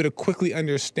 I'm able to quickly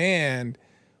understand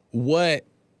what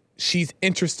she's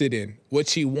interested in, what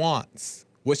she wants,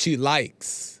 what she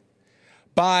likes,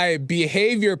 by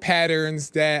behavior patterns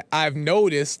that I've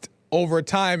noticed over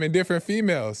time in different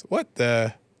females. What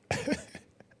the?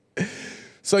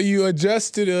 So you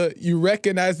you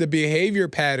recognize the behavior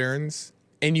patterns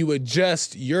and you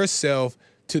adjust yourself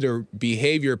to the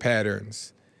behavior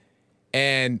patterns.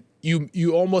 And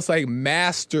you almost like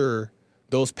master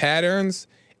those patterns,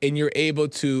 and you're able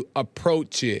to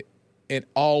approach it and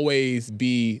always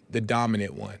be the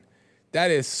dominant one. That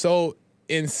is so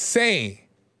insane.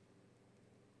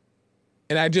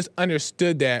 And I just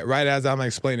understood that right as I'm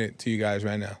explaining it to you guys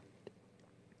right now.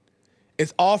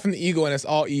 It's all from the ego, and it's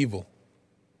all evil.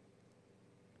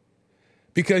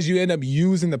 Because you end up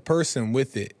using the person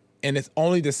with it, and it's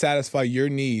only to satisfy your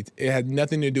needs. It has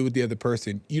nothing to do with the other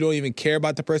person. You don't even care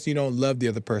about the person. You don't love the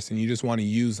other person. You just want to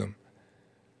use them.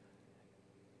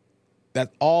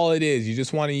 That's all it is. You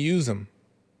just want to use them.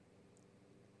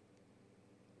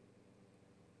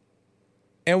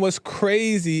 And what's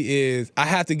crazy is, I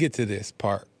have to get to this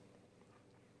part.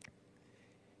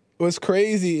 What's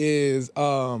crazy is,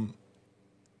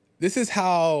 this is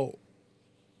how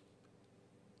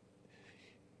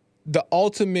the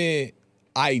ultimate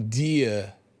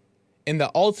idea and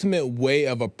the ultimate way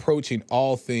of approaching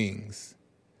all things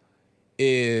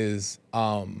is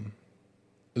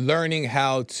learning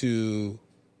how to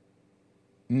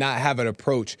not have an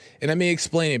approach. And let me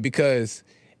explain it, because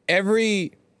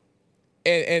and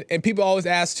people always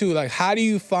ask too, like, how do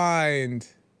you find,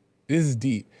 this is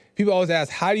deep. People always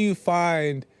ask, how do you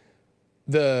find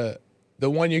the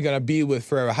one you're going to be with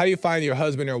forever? How do you find your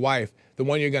husband or wife, the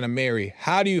one you're going to marry?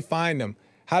 How do you find them?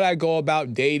 How do I go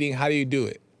about dating? How do you do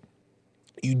it?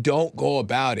 You don't go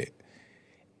about it.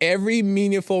 Every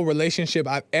meaningful relationship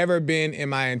I've ever been in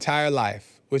my entire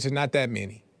life, which is not that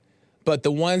many, but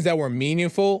the ones that were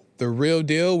meaningful, the real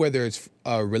deal, whether it's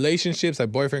relationships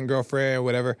like boyfriend, girlfriend,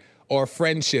 whatever, or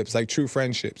friendships, like true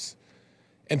friendships.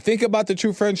 And think about the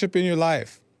true friendship in your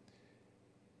life.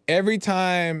 Every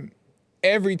time,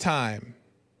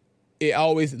 it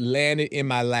always landed in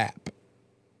my lap.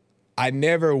 I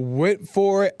never went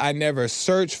for it. I never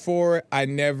searched for it. I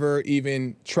never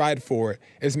even tried for it.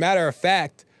 As a matter of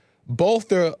fact, both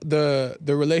the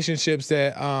relationships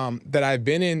that I've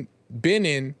been in,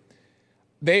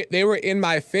 they were in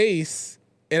my face,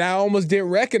 and I almost didn't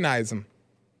recognize them.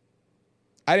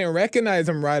 I didn't recognize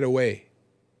them right away.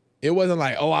 It wasn't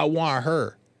like, oh, I want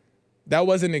her. That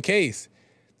wasn't the case.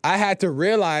 I had to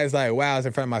realize, like, wow, it's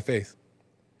in front of my face.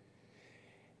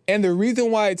 And the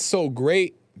reason why it's so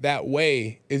great that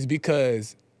way is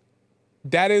because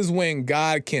that is when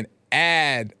God can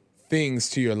add things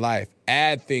to your life,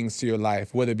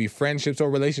 whether it be friendships or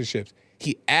relationships.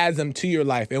 He adds them to your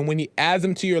life. And when he adds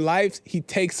them to your life, he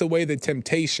takes away the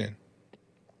temptation.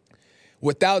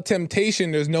 Without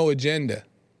temptation, there's no agenda.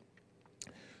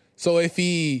 So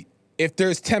if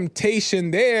there's temptation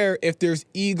there, if there's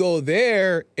ego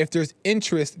there, if there's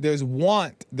interest, there's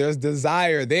want, there's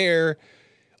desire there,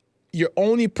 your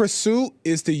only pursuit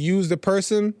is to use the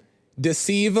person,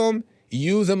 deceive them,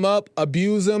 use them up,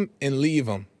 abuse them, and leave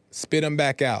them. Spit them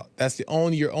back out. That's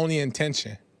your only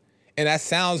intention. And that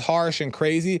sounds harsh and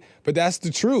crazy, but that's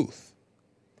the truth.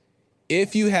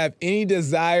 If you have any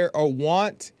desire or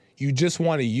want, you just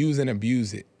want to use and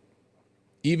abuse it.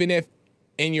 Even if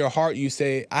in your heart you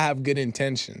say, I have good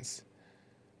intentions.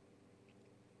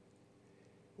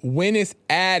 When it's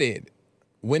added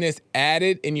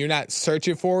and you're not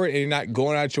searching for it and you're not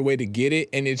going out your way to get it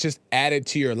and it's just added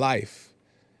to your life,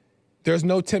 there's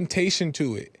no temptation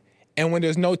to it. And when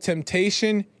there's no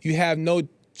temptation, you have no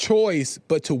choice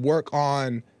but to work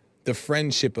on the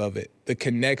friendship of it, the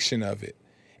connection of it.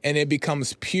 And it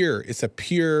becomes pure. It's a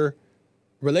pure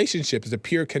relationship. It's a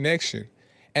pure connection.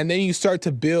 And then you start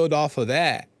to build off of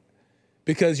that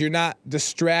because you're not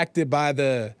distracted by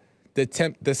the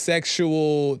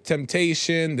sexual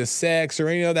temptation, the sex, or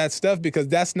any of that stuff, because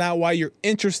that's not why you're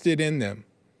interested in them.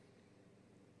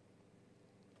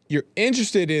 You're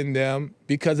interested in them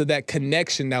because of that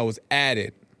connection that was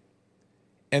added.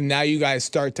 And now you guys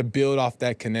start to build off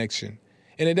that connection.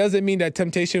 And it doesn't mean that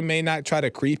temptation may not try to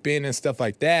creep in and stuff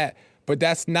like that, but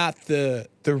that's not the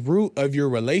root of your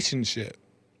relationship.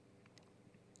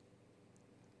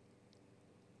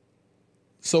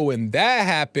 So when that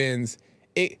happens,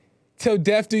 till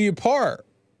death do you part.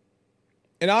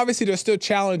 And obviously there's still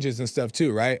challenges and stuff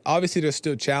too, right? Obviously there's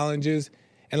still challenges.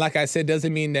 And like I said,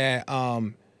 doesn't mean that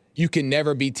you can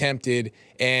never be tempted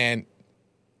and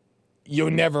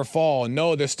you'll never fall.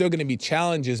 No, there's still going to be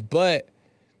challenges, but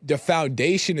the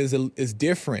foundation is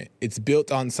different. It's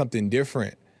built on something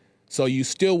different. So you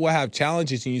still will have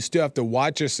challenges and you still have to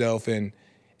watch yourself and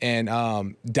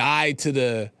die to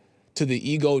the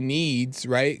ego needs,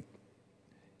 right?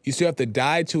 You still have to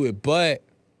die to it. But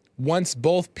once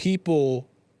both people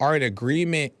are in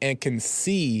agreement and can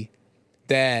see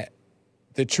that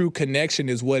the true connection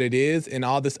is what it is and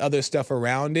all this other stuff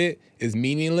around it is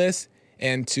meaningless,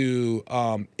 and to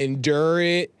endure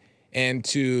it and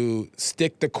to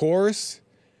stick the course,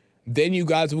 then you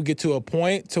guys will get to a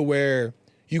point to where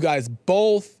you guys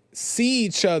both see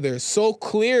each other so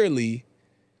clearly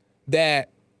that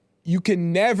you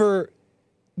can never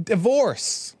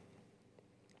divorce.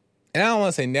 And I don't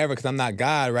want to say never because I'm not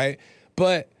God, right?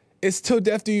 But it's till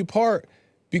death do you part,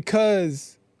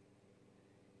 because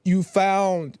you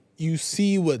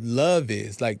see what love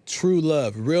is, like true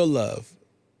love,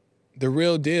 the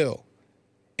real deal.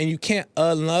 And you can't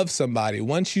unlove somebody.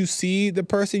 Once you see the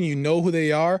person, you know who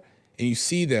they are, and you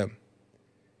see them,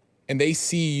 and they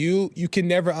see you, you can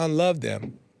never unlove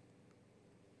them.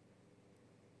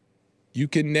 You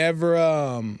can never,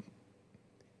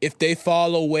 if they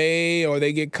fall away or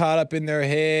they get caught up in their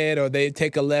head or they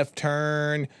take a left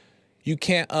turn, you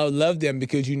can't unlove them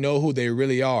because you know who they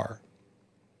really are.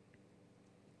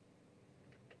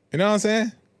 You know what I'm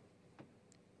saying?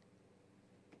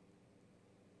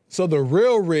 So the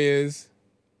real RIZZ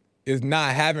is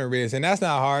not having RIZZ, and that's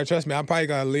not hard. Trust me, I'm probably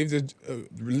gonna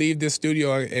leave this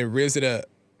studio and RIZZ it up.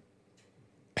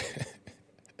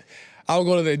 I'll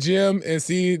go to the gym and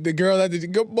see the girl at the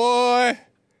gym. Good boy,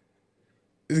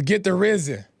 get the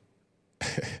RIZZ.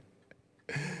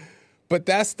 But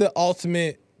that's the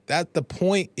ultimate. That the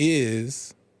point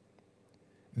is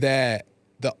that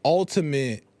the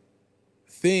ultimate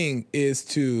thing is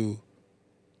to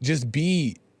just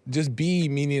be,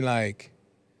 meaning like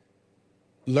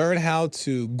learn how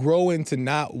to grow into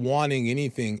not wanting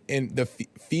anything. And the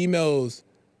females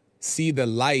see the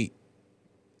light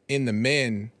in the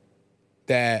men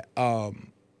that don't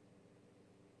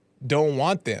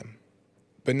want them,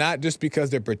 but not just because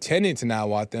they're pretending to not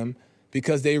want them,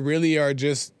 because they really are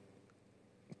just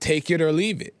take it or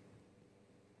leave it.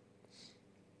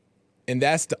 And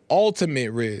that's the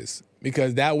ultimate RIZZ,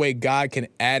 because that way God can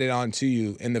add it on to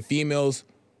you, and the females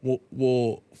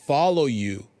will follow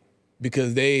you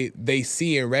because they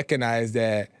see and recognize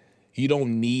that you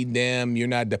don't need them, you're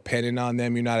not dependent on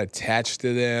them, you're not attached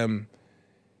to them.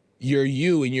 You're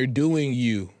you and you're doing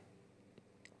you.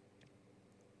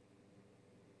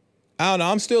 I don't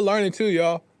know, I'm still learning too,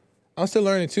 y'all. I'm still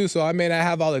learning too, so I may not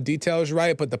have all the details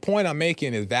right, but the point I'm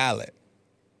making is valid.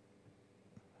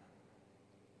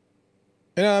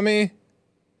 You know what I mean?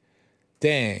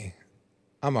 Dang,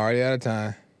 I'm already out of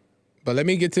time. But let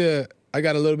me get to, I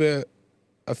got a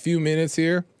few minutes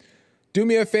here. Do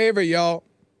me a favor, y'all.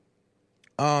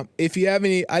 If you have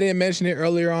any, I didn't mention it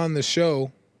earlier on the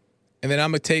show, and then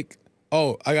I'm gonna take.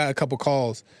 Oh, I got a couple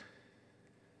calls.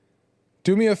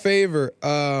 Do me a favor.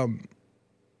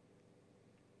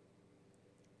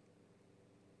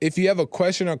 If you have a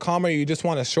question or comment, or you just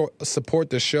want to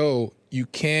support the show, you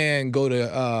can go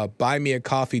to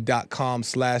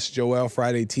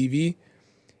buymeacoffee.com/JoelFridayTV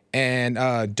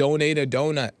and donate a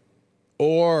donut.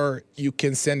 Or you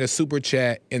can send a super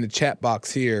chat in the chat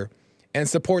box here and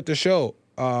support the show.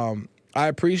 I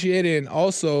appreciate it. And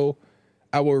also,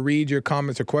 I will read your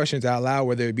comments or questions out loud,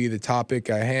 whether it be the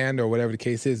topic at hand or whatever the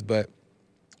case is. But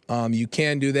you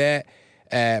can do that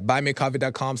at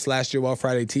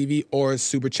buymeacoffee.com/JoelFridayTV or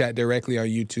super chat directly on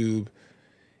YouTube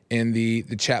in the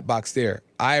chat box there.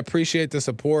 I appreciate the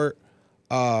support.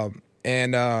 Yeah,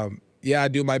 I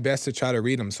do my best to try to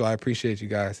read them. So I appreciate you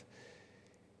guys.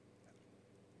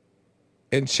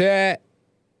 In chat,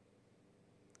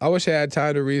 I wish I had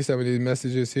time to read some of these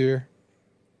messages here.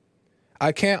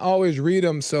 I can't always read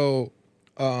them, so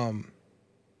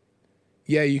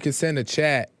yeah, you can send a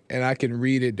chat and I can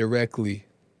read it directly.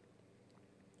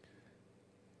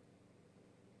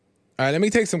 All right, let me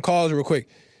take some calls real quick.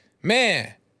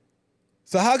 Man,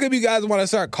 so how come you guys want to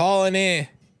start calling in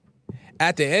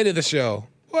at the end of the show?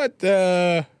 What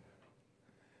the...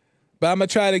 But I'm going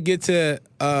to try to get to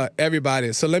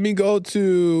everybody. So let me go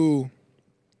to,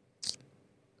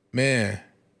 let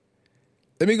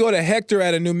me go to Hector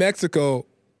out of New Mexico.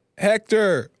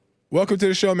 Hector, welcome to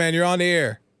the show, man. You're on the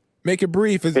air. Make it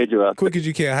brief, as quick as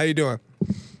you can. How you doing?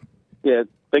 Yeah,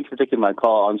 thanks for taking my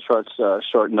call on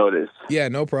short notice. Yeah,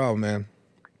 no problem, man.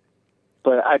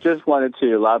 But I just wanted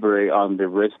to elaborate on the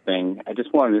RIZZ thing. I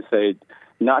just wanted to say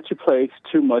not to place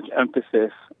too much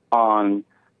emphasis on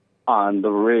the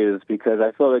RIZZ, because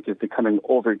I feel like it's becoming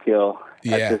overkill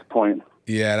at this point.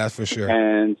 Yeah, that's for sure.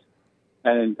 And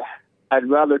I'd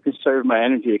rather conserve my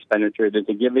energy expenditure than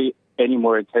to give it any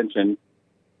more attention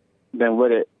than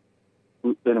what it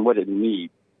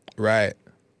needs. Right.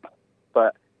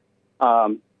 But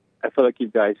I feel like you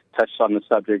guys touched on the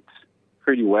subject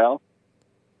pretty well.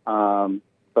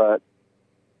 But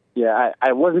yeah,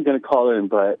 I wasn't going to call in,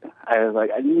 but I was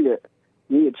like, I need to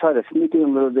try to sneak in a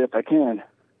little bit if I can.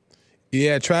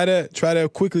 Yeah, try to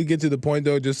quickly get to the point,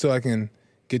 though, just so I can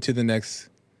get to the next.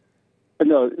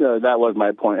 No, that was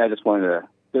my point. I just wanted to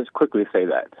just quickly say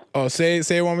that. Oh, say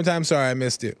it one more time. Sorry, I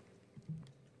missed it.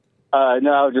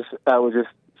 No, I was just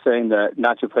saying that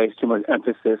not to place too much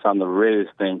emphasis on the RIZZ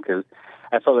thing, because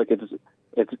I feel like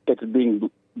it's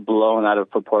being blown out of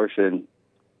proportion,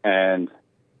 and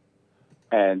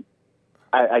I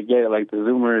get it. Like the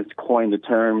Zoomers coined the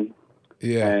term,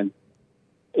 yeah, and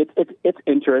it's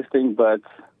interesting, but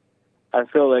I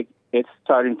feel like it's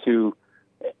starting to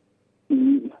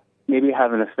maybe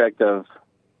have an effect of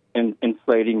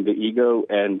inflating the ego,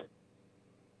 and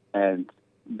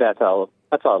that's all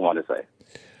I want to say.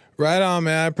 Right on,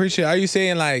 man. I appreciate it. Are you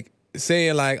saying like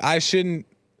I shouldn't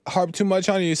harp too much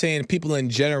on it? You're saying people in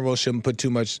general shouldn't put too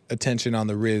much attention on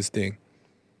the RIZZ thing?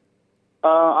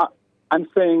 I'm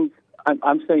saying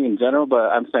in general,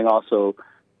 but I'm saying also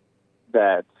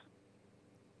that,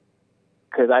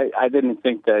 because I didn't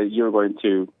think that you were going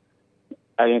to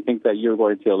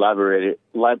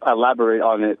elaborate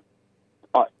on it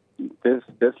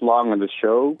this long on the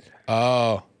show.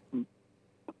 Oh,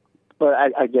 but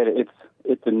I get it.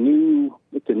 It's a new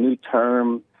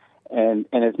term, and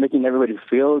it's making everybody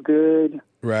feel good.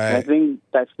 Right. And I think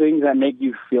that things that make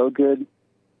you feel good,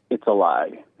 it's a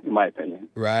lie, in my opinion.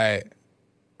 Right.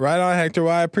 Right on, Hector.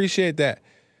 Well, I appreciate that.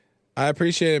 I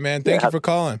appreciate it, man. Thank you for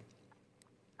calling.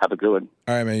 Have a good one.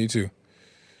 All right, man. You too.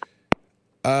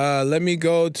 Let me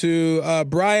go to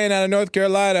Brian out of North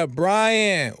Carolina.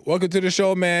 Brian, welcome to the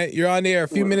show, man. You're on the air. A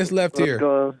few minutes left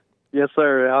here. Yes,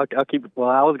 sir. I'll keep it. Well,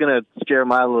 I was going to share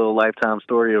my little lifetime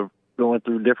story of going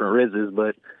through different RIZZs,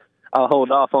 but I'll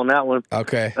hold off on that one.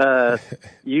 Okay.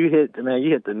 You hit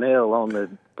the nail on the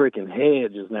freaking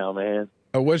head just now, man.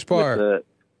 Which part?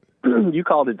 You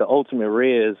called it the ultimate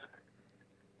RIZZ.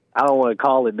 I don't want to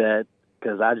call it that,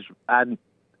 because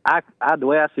the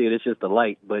way I see it, it's just a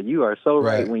light. But you are so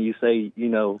right when you say,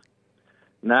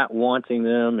 not wanting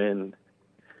them, and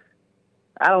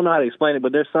I don't know how to explain it,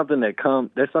 but there's something that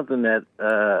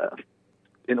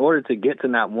in order to get to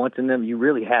not wanting them, you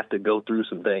really have to go through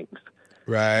some things.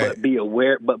 Right. But be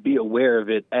aware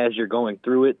of it as you're going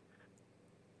through it.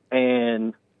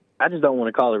 And I just don't want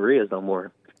to call it RIZZ no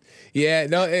more. Yeah,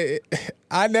 no,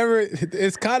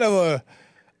 it's kind of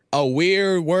a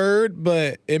weird word,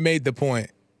 but it made the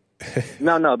point.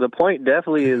 No, the point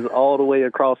definitely is all the way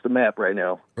across the map right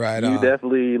now. Right You on.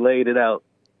 definitely laid it out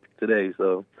today.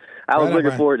 So I was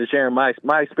looking forward to sharing my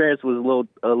experience. Was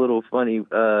a little funny.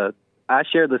 I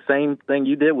shared the same thing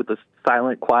you did with the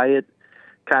silent, quiet,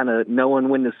 kind of knowing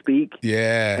when to speak.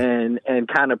 Yeah. And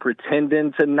kind of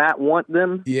pretending to not want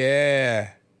them. Yeah.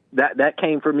 That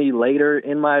came for me later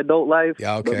in my adult life.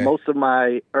 Yeah, okay. But most of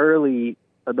my early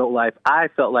adult life, I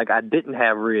felt like I didn't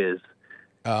have RIZZ.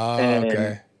 Oh, and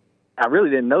okay. I really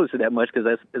didn't notice it that much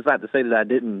because it's not to say that I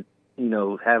didn't,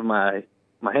 have my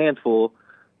hands full.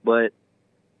 But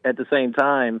at the same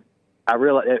time, I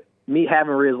realized me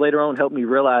having RIZZ later on helped me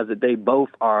realize that they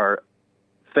both are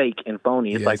fake and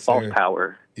phony. It's like false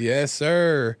power. Yes,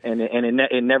 sir. And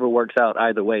it never works out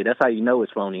either way. That's how you know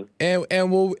it's phony.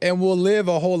 And we'll live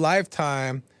a whole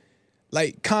lifetime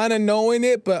like kind of knowing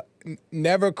it, but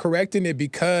never correcting it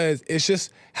because it's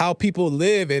just how people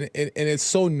live, and it's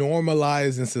so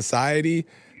normalized in society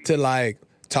to like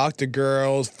talk to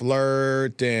girls,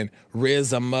 flirt, and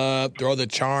rizz them up, throw the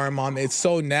charm on. It's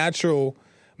so natural.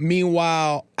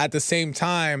 Meanwhile, at the same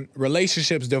time,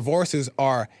 relationships, divorces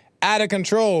are out of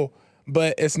control,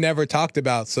 but it's never talked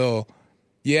about. So,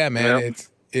 yeah, man,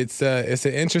 it's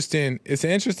an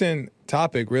interesting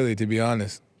topic, really, to be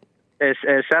honest. And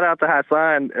shout out to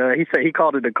Hassan. He said he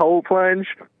called it a cold plunge.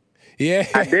 Yeah,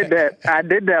 I did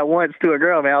that once to a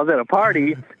girl, man. I was at a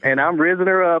party and I'm rizzing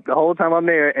her up the whole time I'm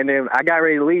there, and then I got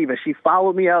ready to leave and she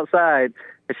followed me outside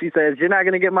and she says, "You're not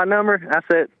gonna get my number?" I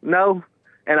said, "No,"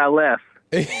 and I left.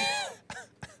 And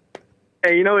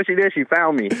you know what she did? She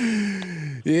found me.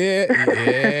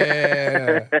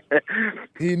 Yeah.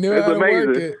 He knew how to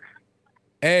work it.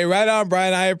 Hey, right on,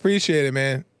 Brian. I appreciate it,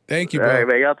 man. Thank you, bro. All right,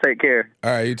 man. Y'all take care. All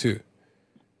right, you too.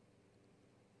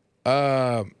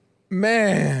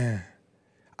 Man,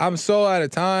 I'm so out of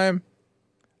time.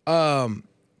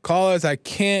 Callers, I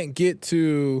can't get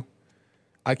to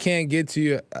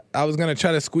you. I was gonna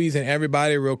try to squeeze in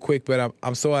everybody real quick, but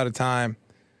I'm so out of time.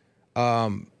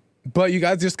 But you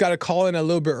guys just gotta call in a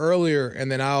little bit earlier,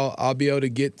 and then I'll be able to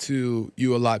get to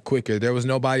you a lot quicker. There was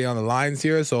nobody on the lines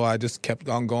here, so I just kept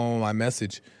on going with my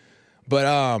message. But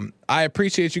I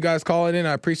appreciate you guys calling in.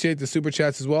 I appreciate the super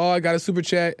chats as well. I got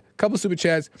a couple super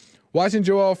chats. Watching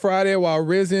Joel Friday while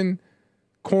rizzing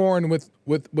corn with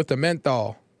the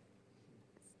menthol.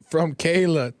 From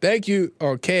Kayla. Thank you,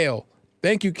 or Kale.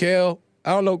 Thank you, Kale.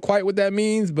 I don't know quite what that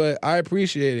means, but I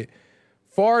appreciate it.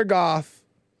 Fargoth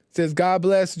says, God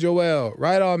bless Joel.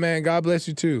 Right on, man. God bless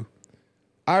you too.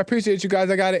 I appreciate you guys.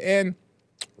 I got to end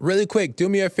really quick. Do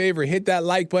me a favor. Hit that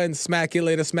like button. Smack it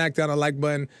later. Smack down the like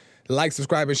button. Like,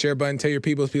 subscribe, and share button. Tell your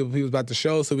peoples about the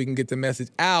show so we can get the message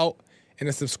out and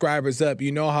the subscribers up.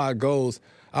 You know how it goes.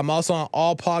 I'm also on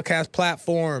all podcast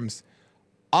platforms.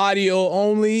 Audio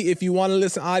only. If you want to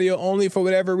listen audio only for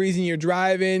whatever reason you're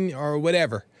driving or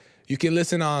whatever, you can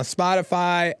listen on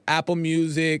Spotify, Apple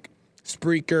Music,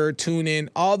 Spreaker, TuneIn,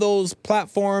 all those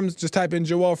platforms. Just type in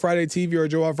Joel Friday TV or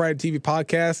Joel Friday TV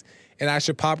podcast, and I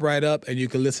should pop right up, and you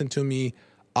can listen to me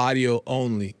audio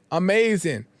only.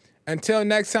 Amazing. Until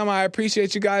next time, I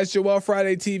appreciate you guys. Joel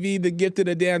Friday TV, the gift of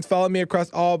the dance. Follow me across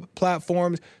all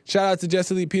platforms. Shout out to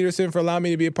Jesse Lee Peterson for allowing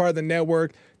me to be a part of the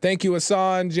network. Thank you,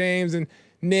 Hassan, James, and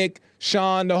Nick,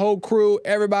 Sean, the whole crew,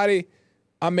 everybody.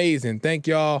 Amazing. Thank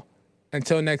y'all.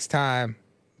 Until next time,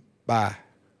 bye.